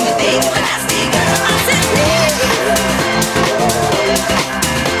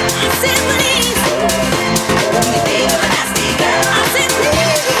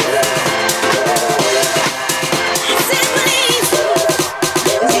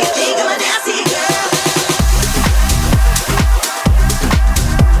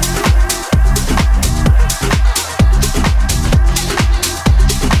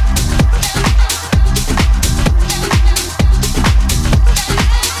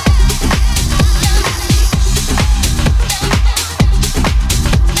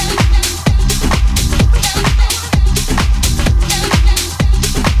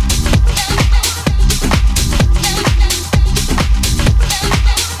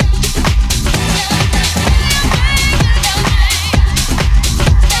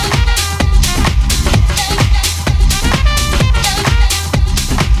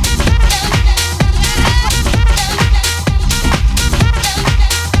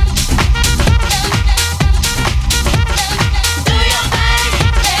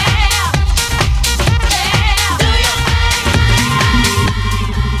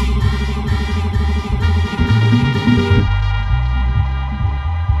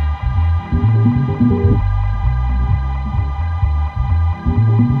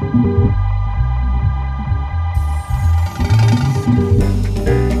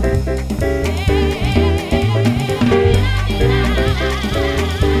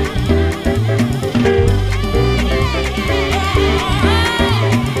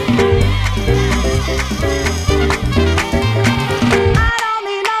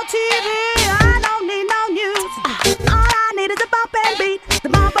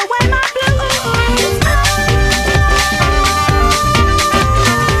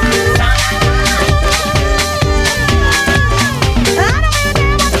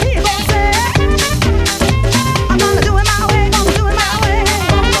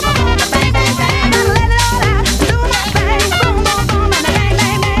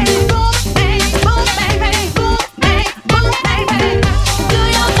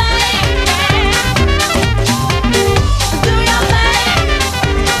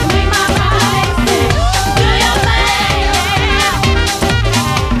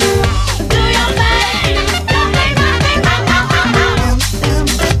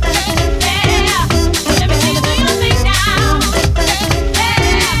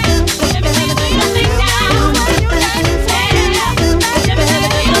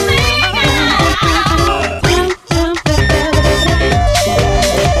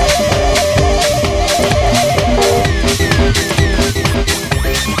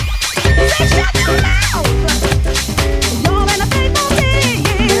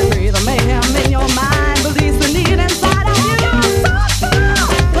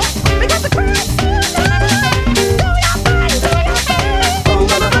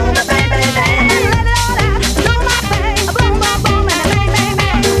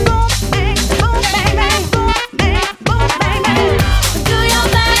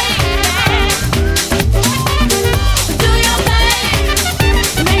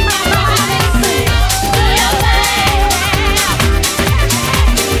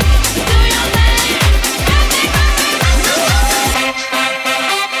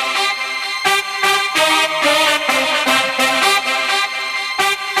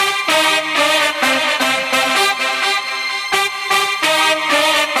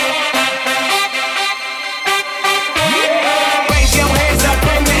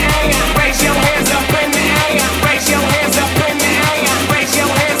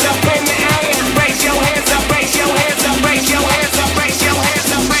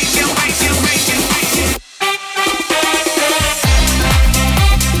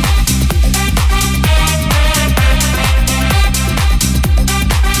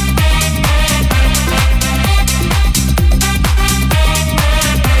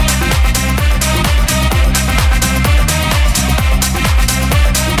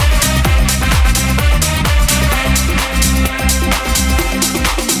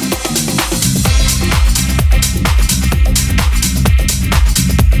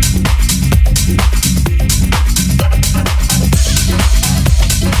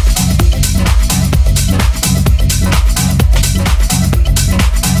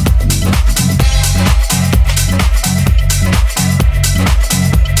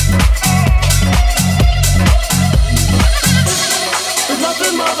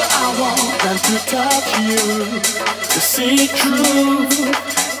 to touch you, to see truth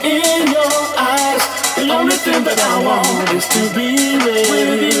in your eyes. The only thing that I want is to be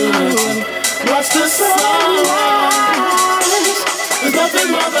with you. Watch the sunrise. There's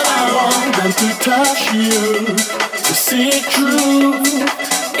nothing more that I want than to touch you, to see truth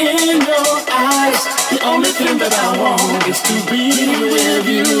in your eyes. The only thing that I want is to be with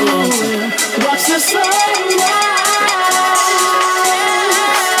you. Watch the sunrise.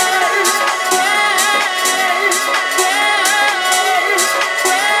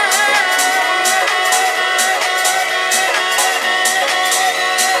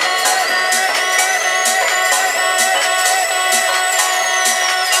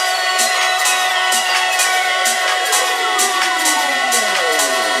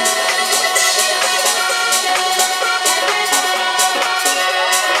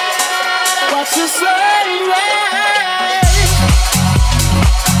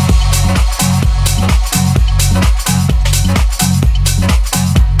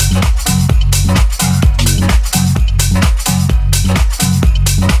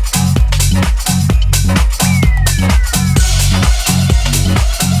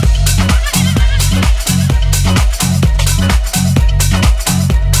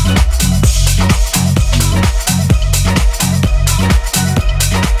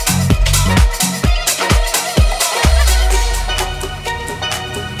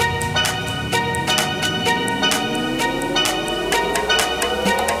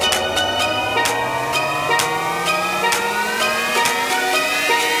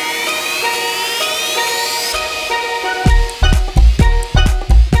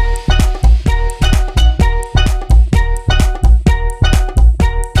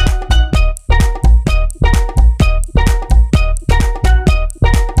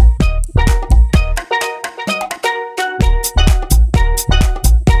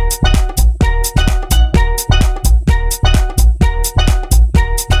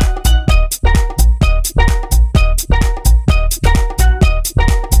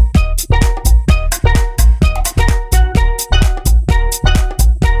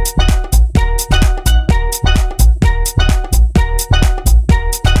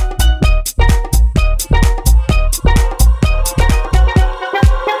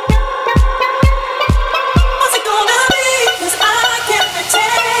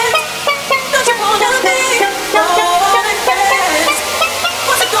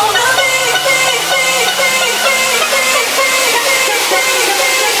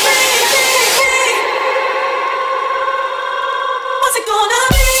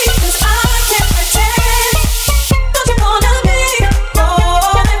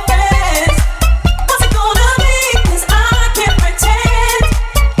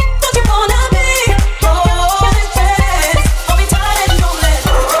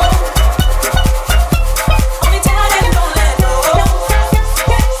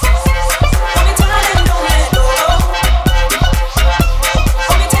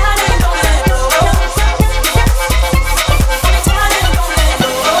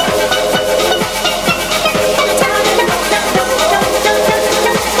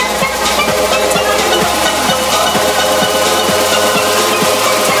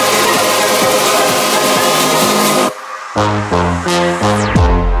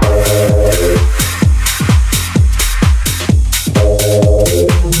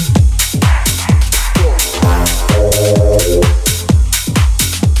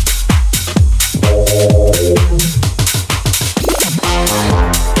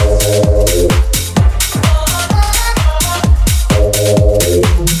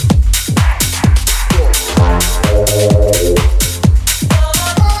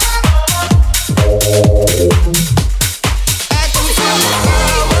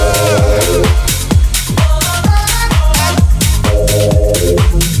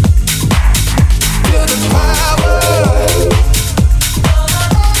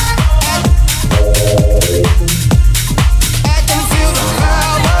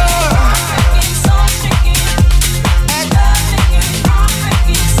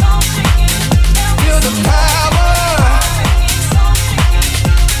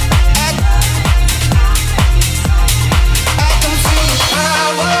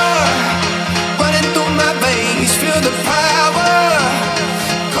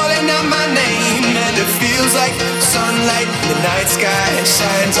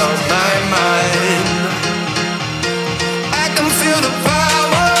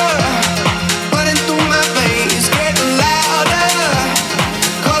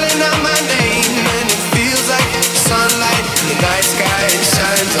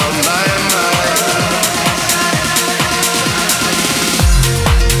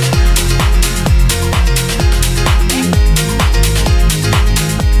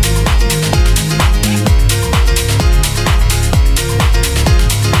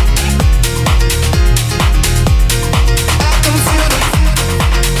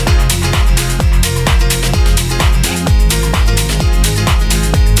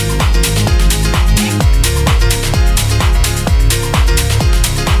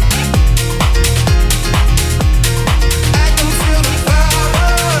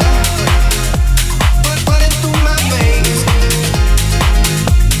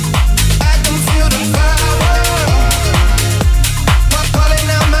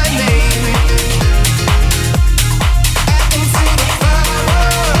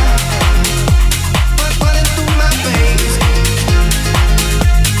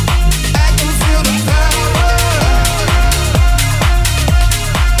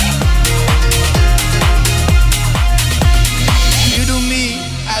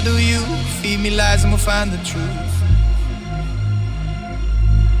 find the truth.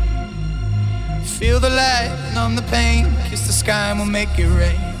 Feel the light, numb the pain, kiss the sky and we'll make it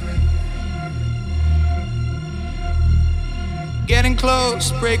rain. Getting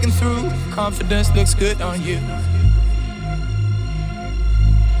close, breaking through, confidence looks good on you.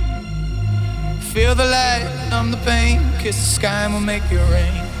 Feel the light, numb the pain, kiss the sky and we'll make it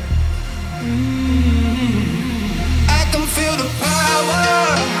rain. I can feel the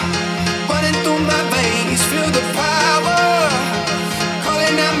power running through my veins. Feel the power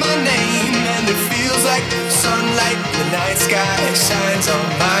calling out my name, and it feels like sunlight. The night sky shines on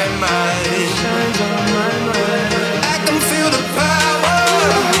my mind. I can feel the power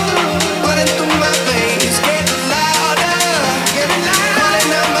running through my veins, getting louder,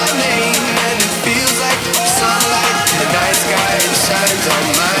 calling out my name, and it feels like sunlight. The night sky shines on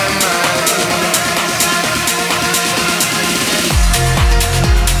my mind.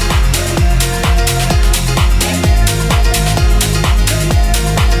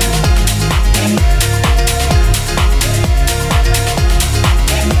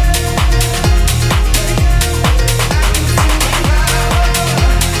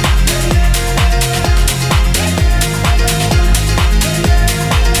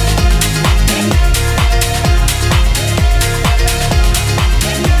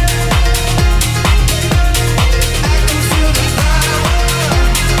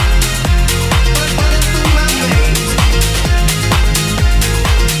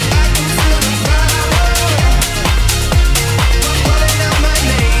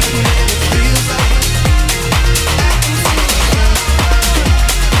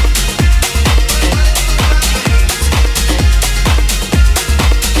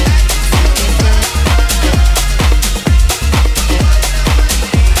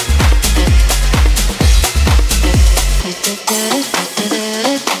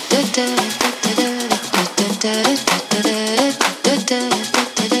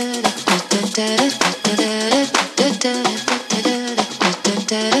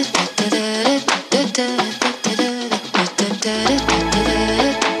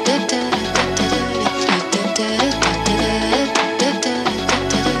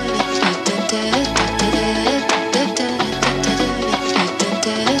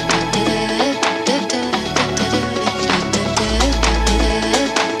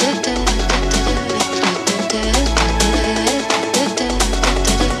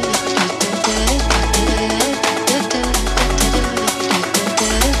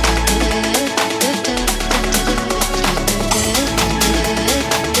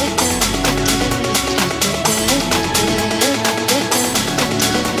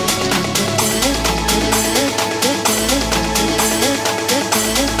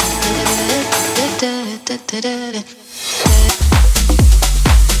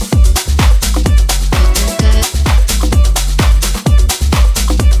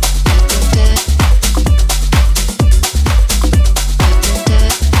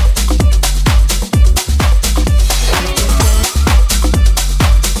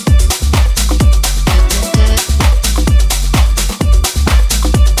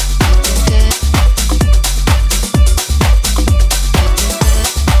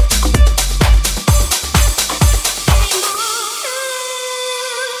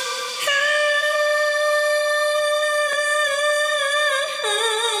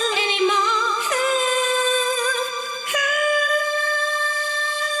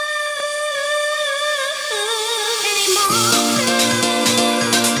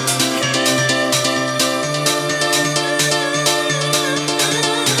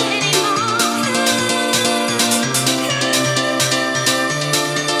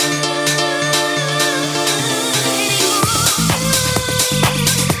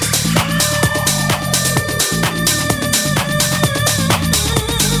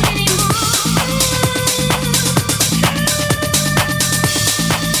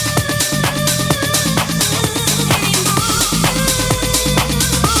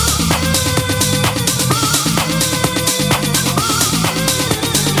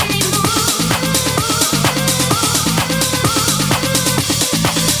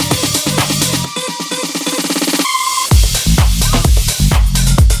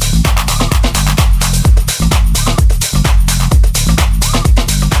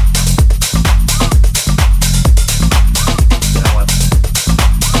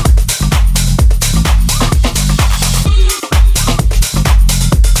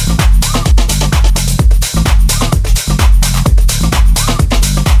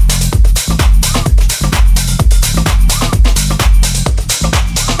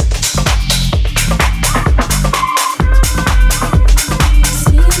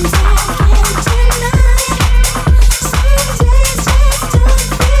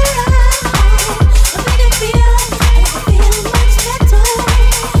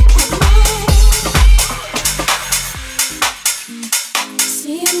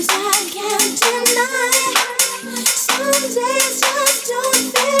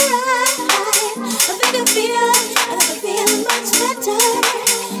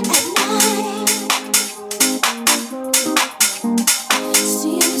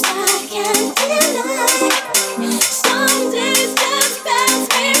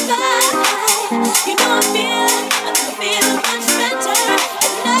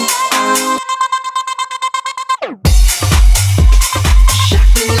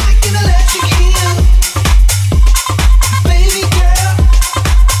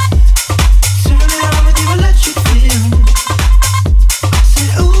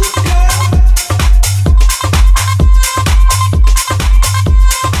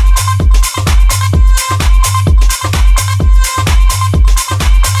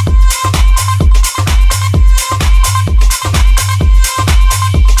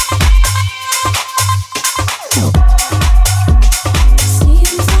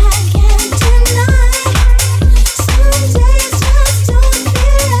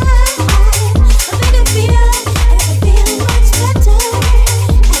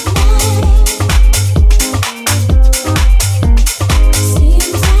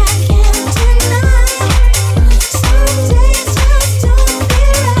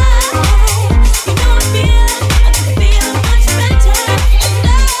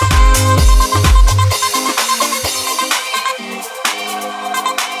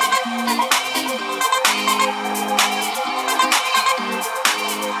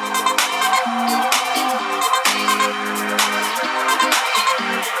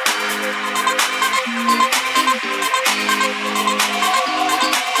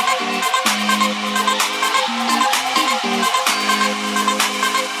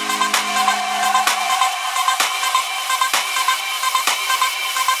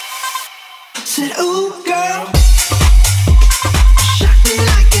 Said, ooh, girl, shock me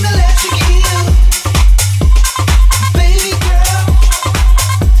like an electric eel. Baby girl,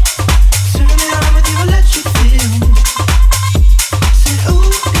 turn it on with your electric feel. Said,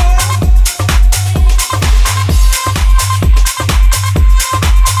 ooh, girl.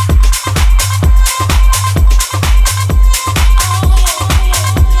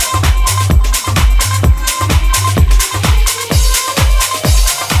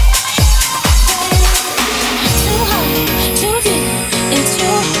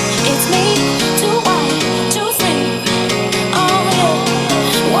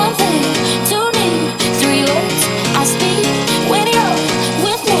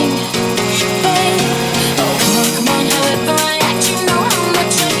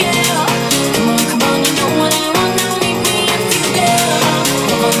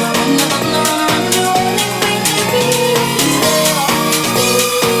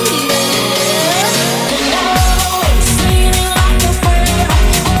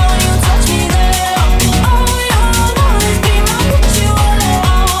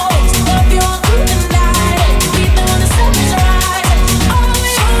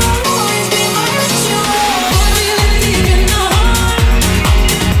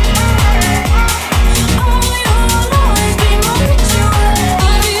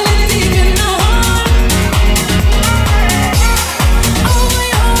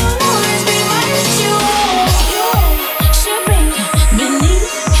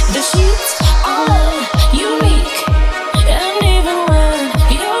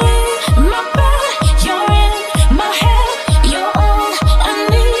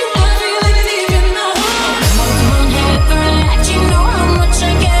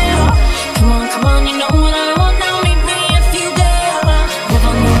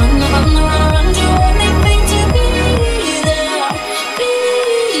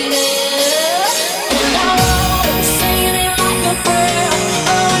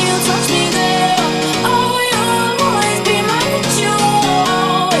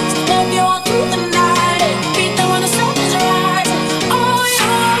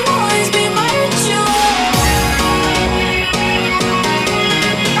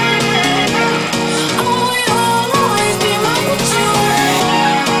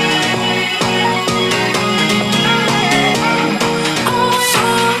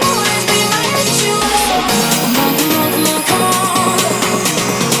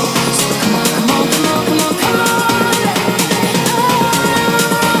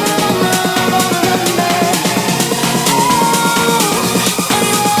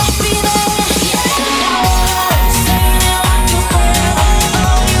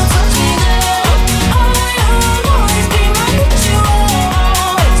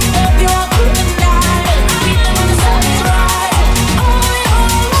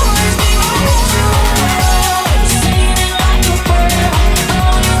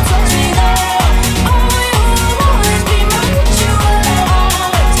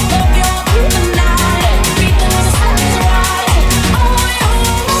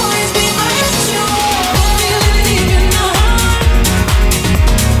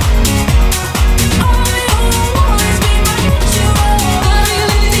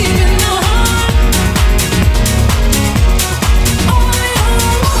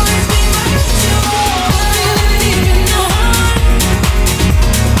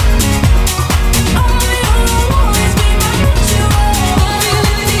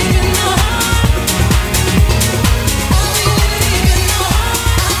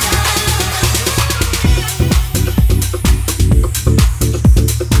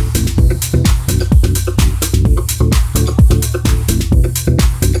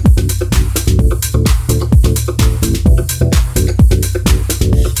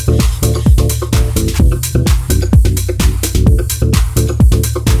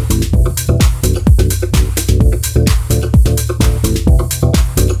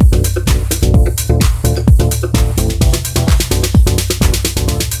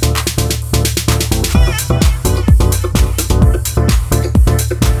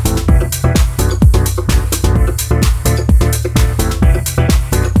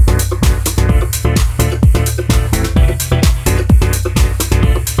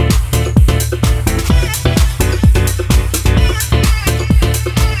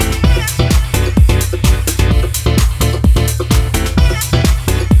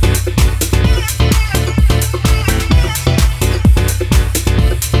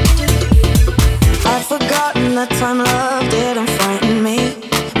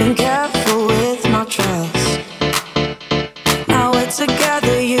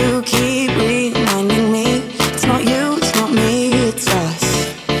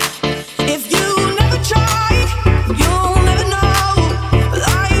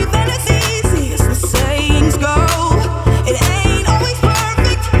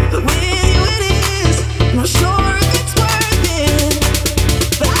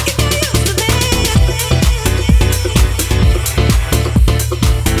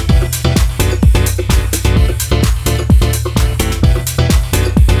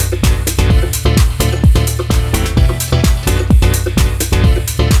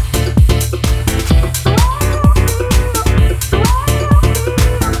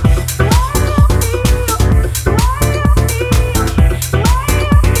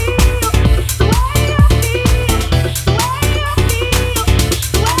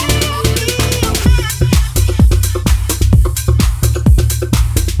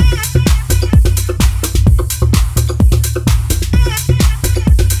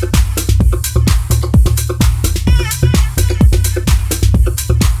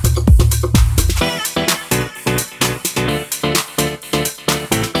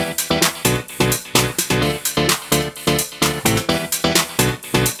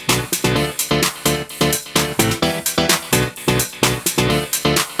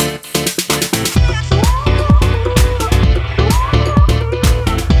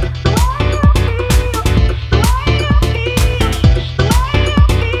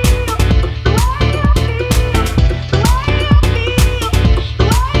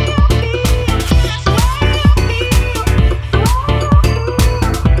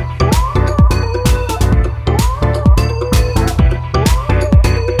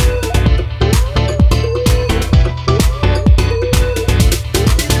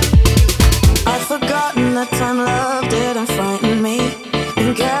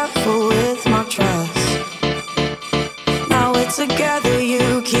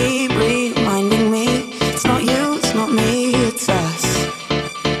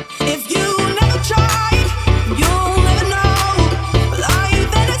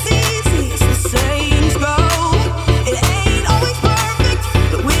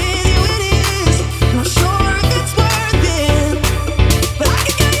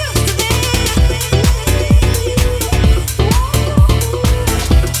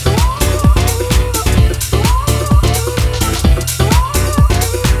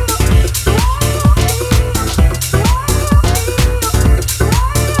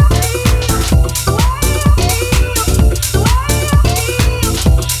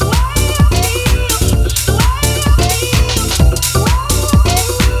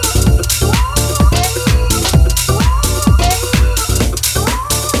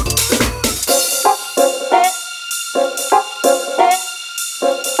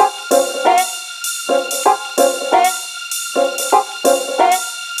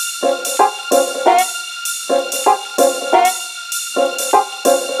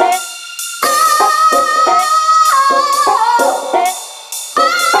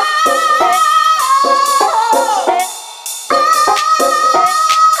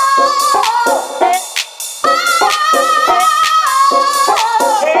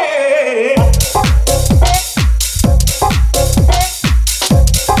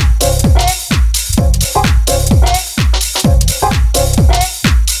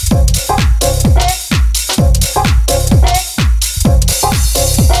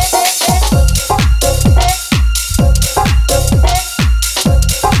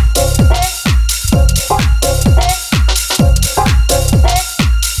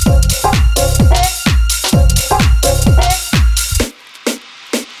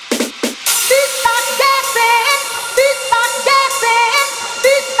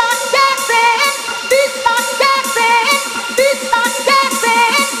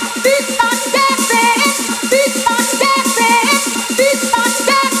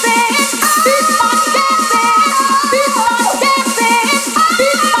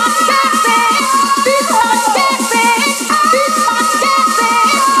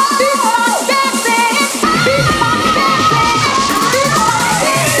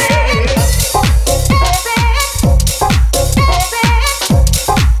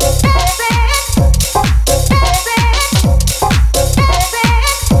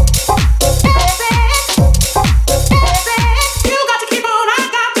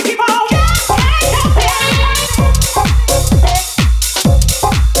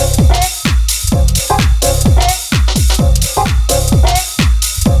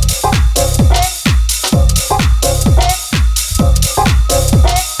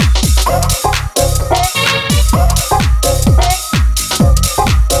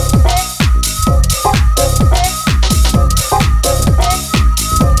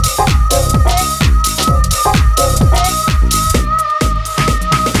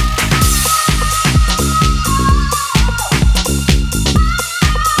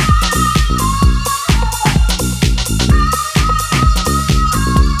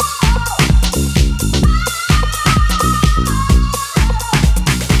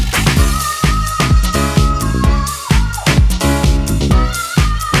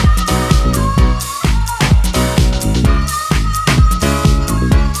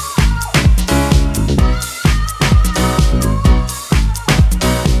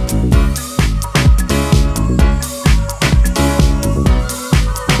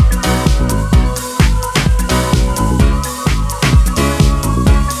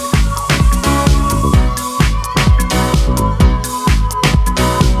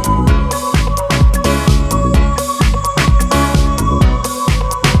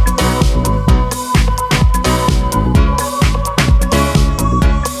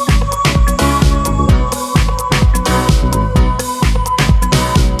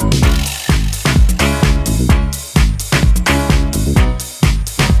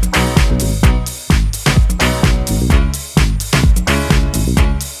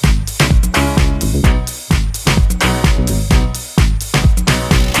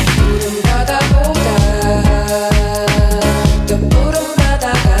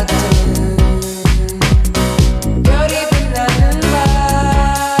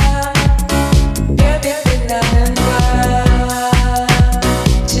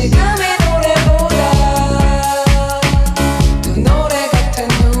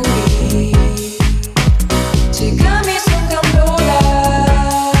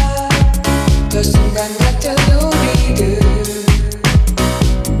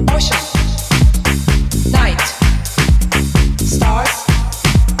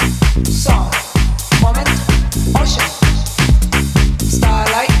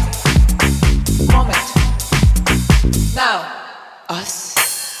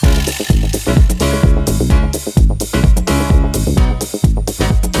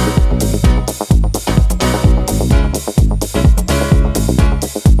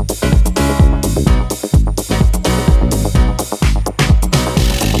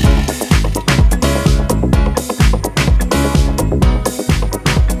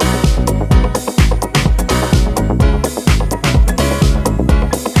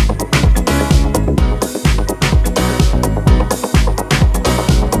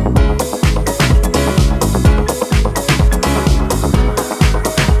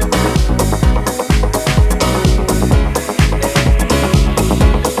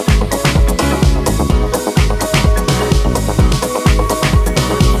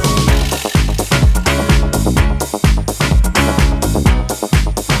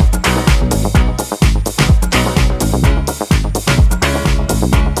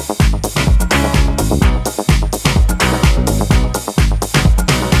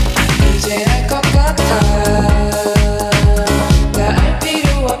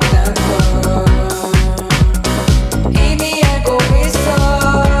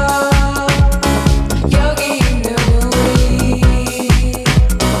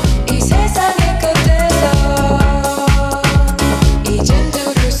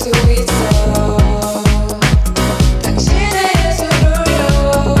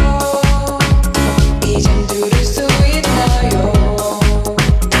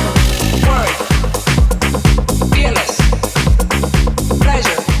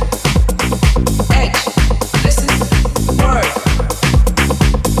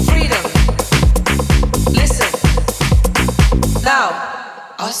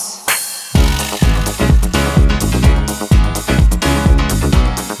 us.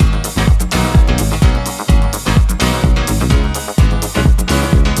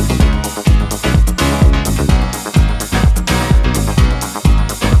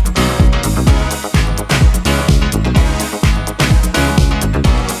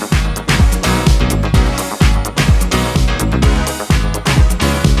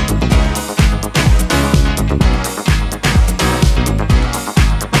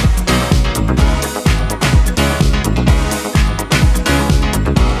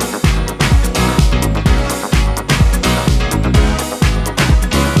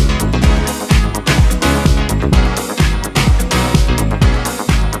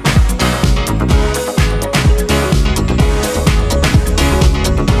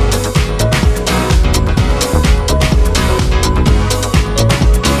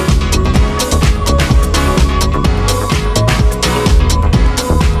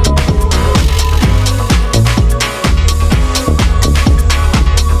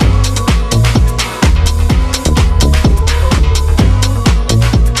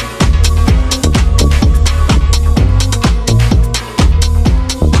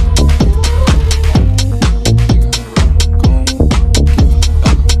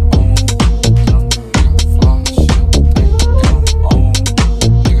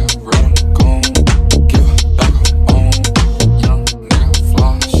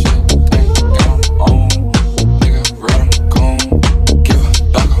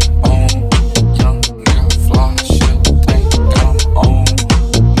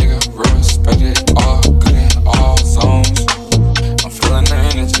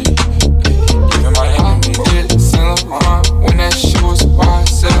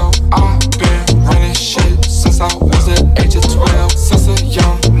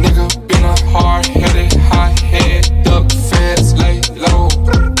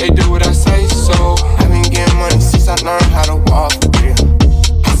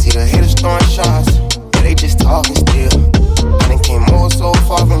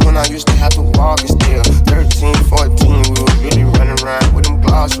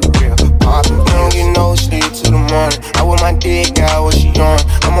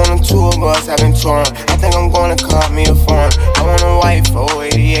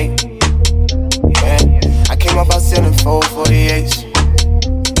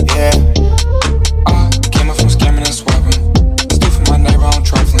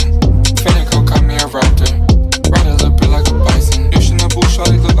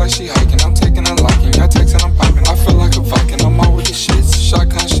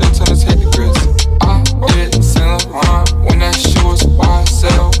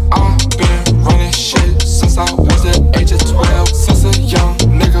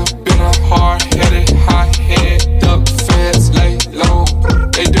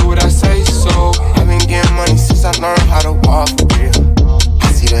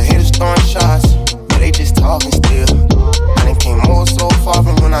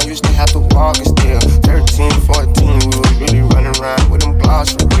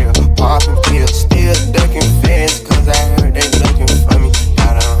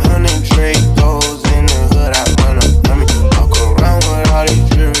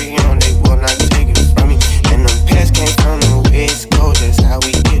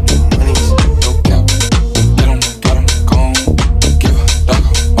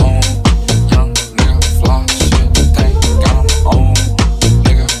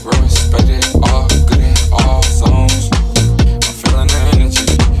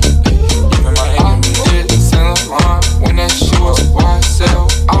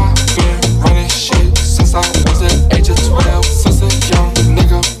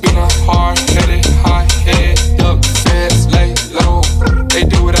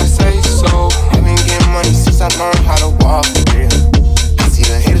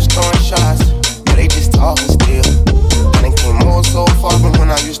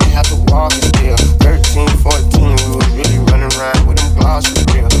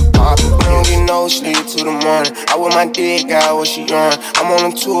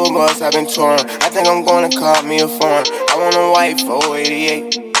 I've been touring. I think I'm gonna call me a foreign. I want a white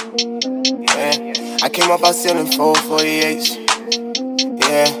 488. Yeah. I came up out selling 448s.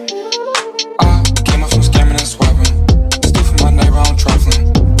 Yeah. I came up from scamming and swapping. Still for my neighbor, I'm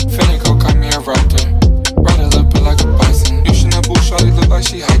trifling. Finna go caught me a raptor. Ride a little bit like a bison. You shouldn't have boo, shawty look like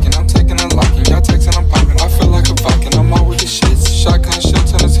she hiking. I'm taking a locking. Y'all texting, I'm popping. I feel like a Viking. I'm all with the shits. Shotgun shell,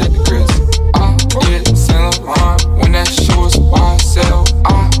 turn his head to grits. I get Saint Laurent when that shit was YSL.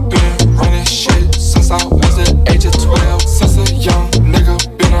 I've been running shit since I was the age of 12. Since a young nigga,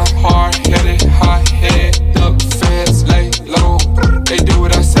 been a hard-headed, high-head, duck feds, lay low.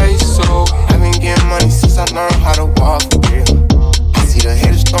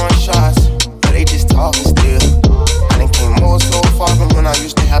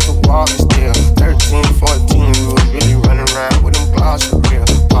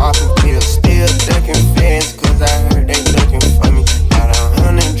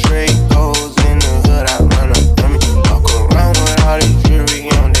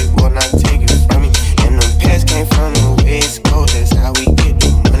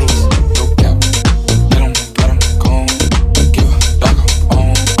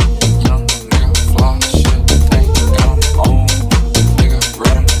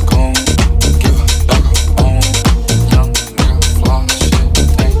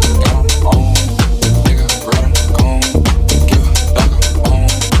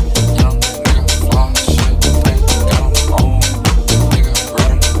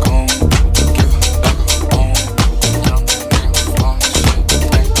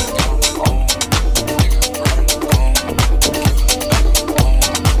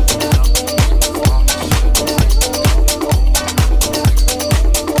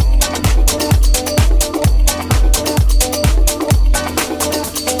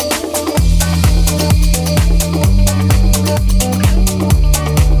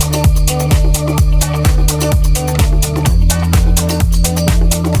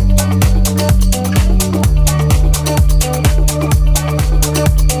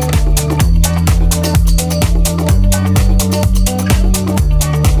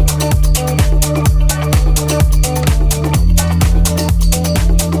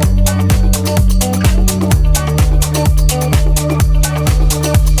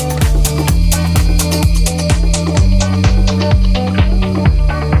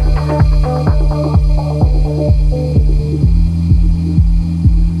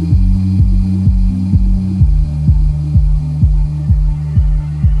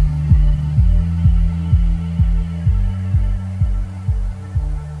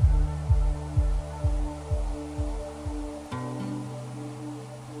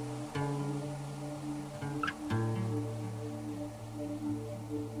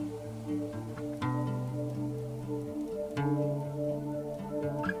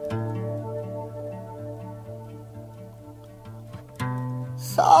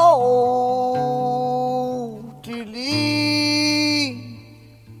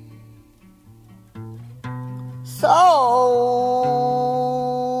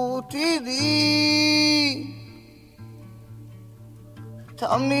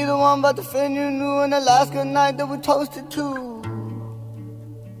 Tell me the one about the friend you knew on Alaska night that we toasted to.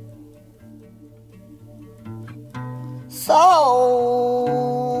 Saltily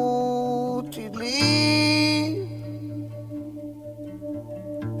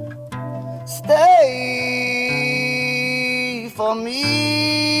stay for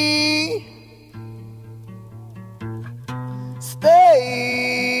me.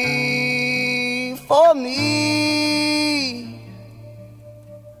 Stay for me.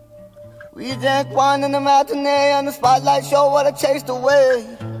 We drank wine in the matinee and the spotlight show what I chased away.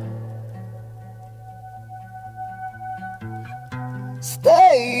 Stay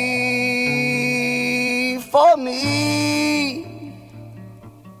for me.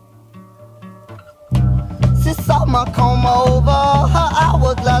 She saw my coma over her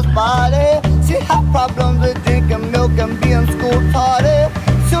hourglass body. She had problems with drinking milk and being school tardy.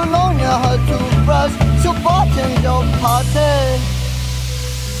 She'll loan you her toothbrush, she'll bartend your party.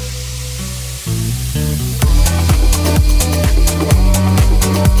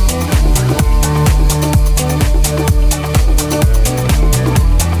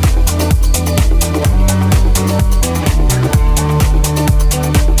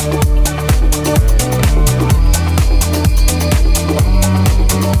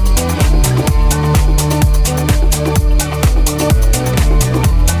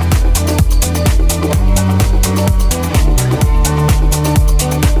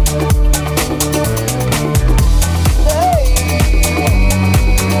 Hey.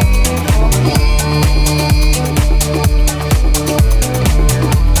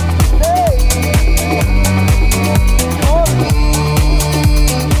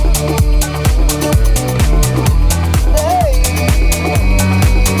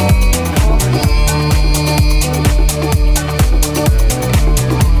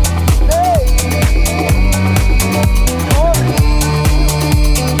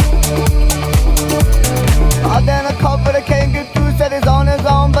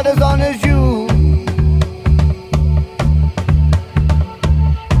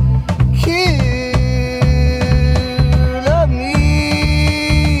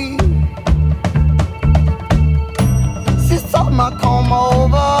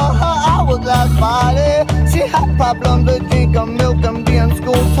 problems with drinking milk and being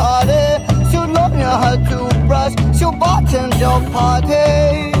school tardy. She'll loan you her toothbrush, she'll bartend your party.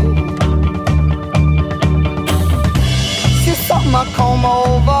 She saw my comb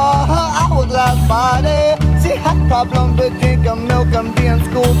over her hourglass body. She had problems with drinking milk and being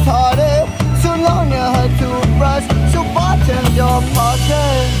school tardy. She'll loan you her toothbrush, she'll bartend your party.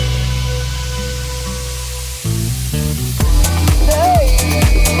 Hey.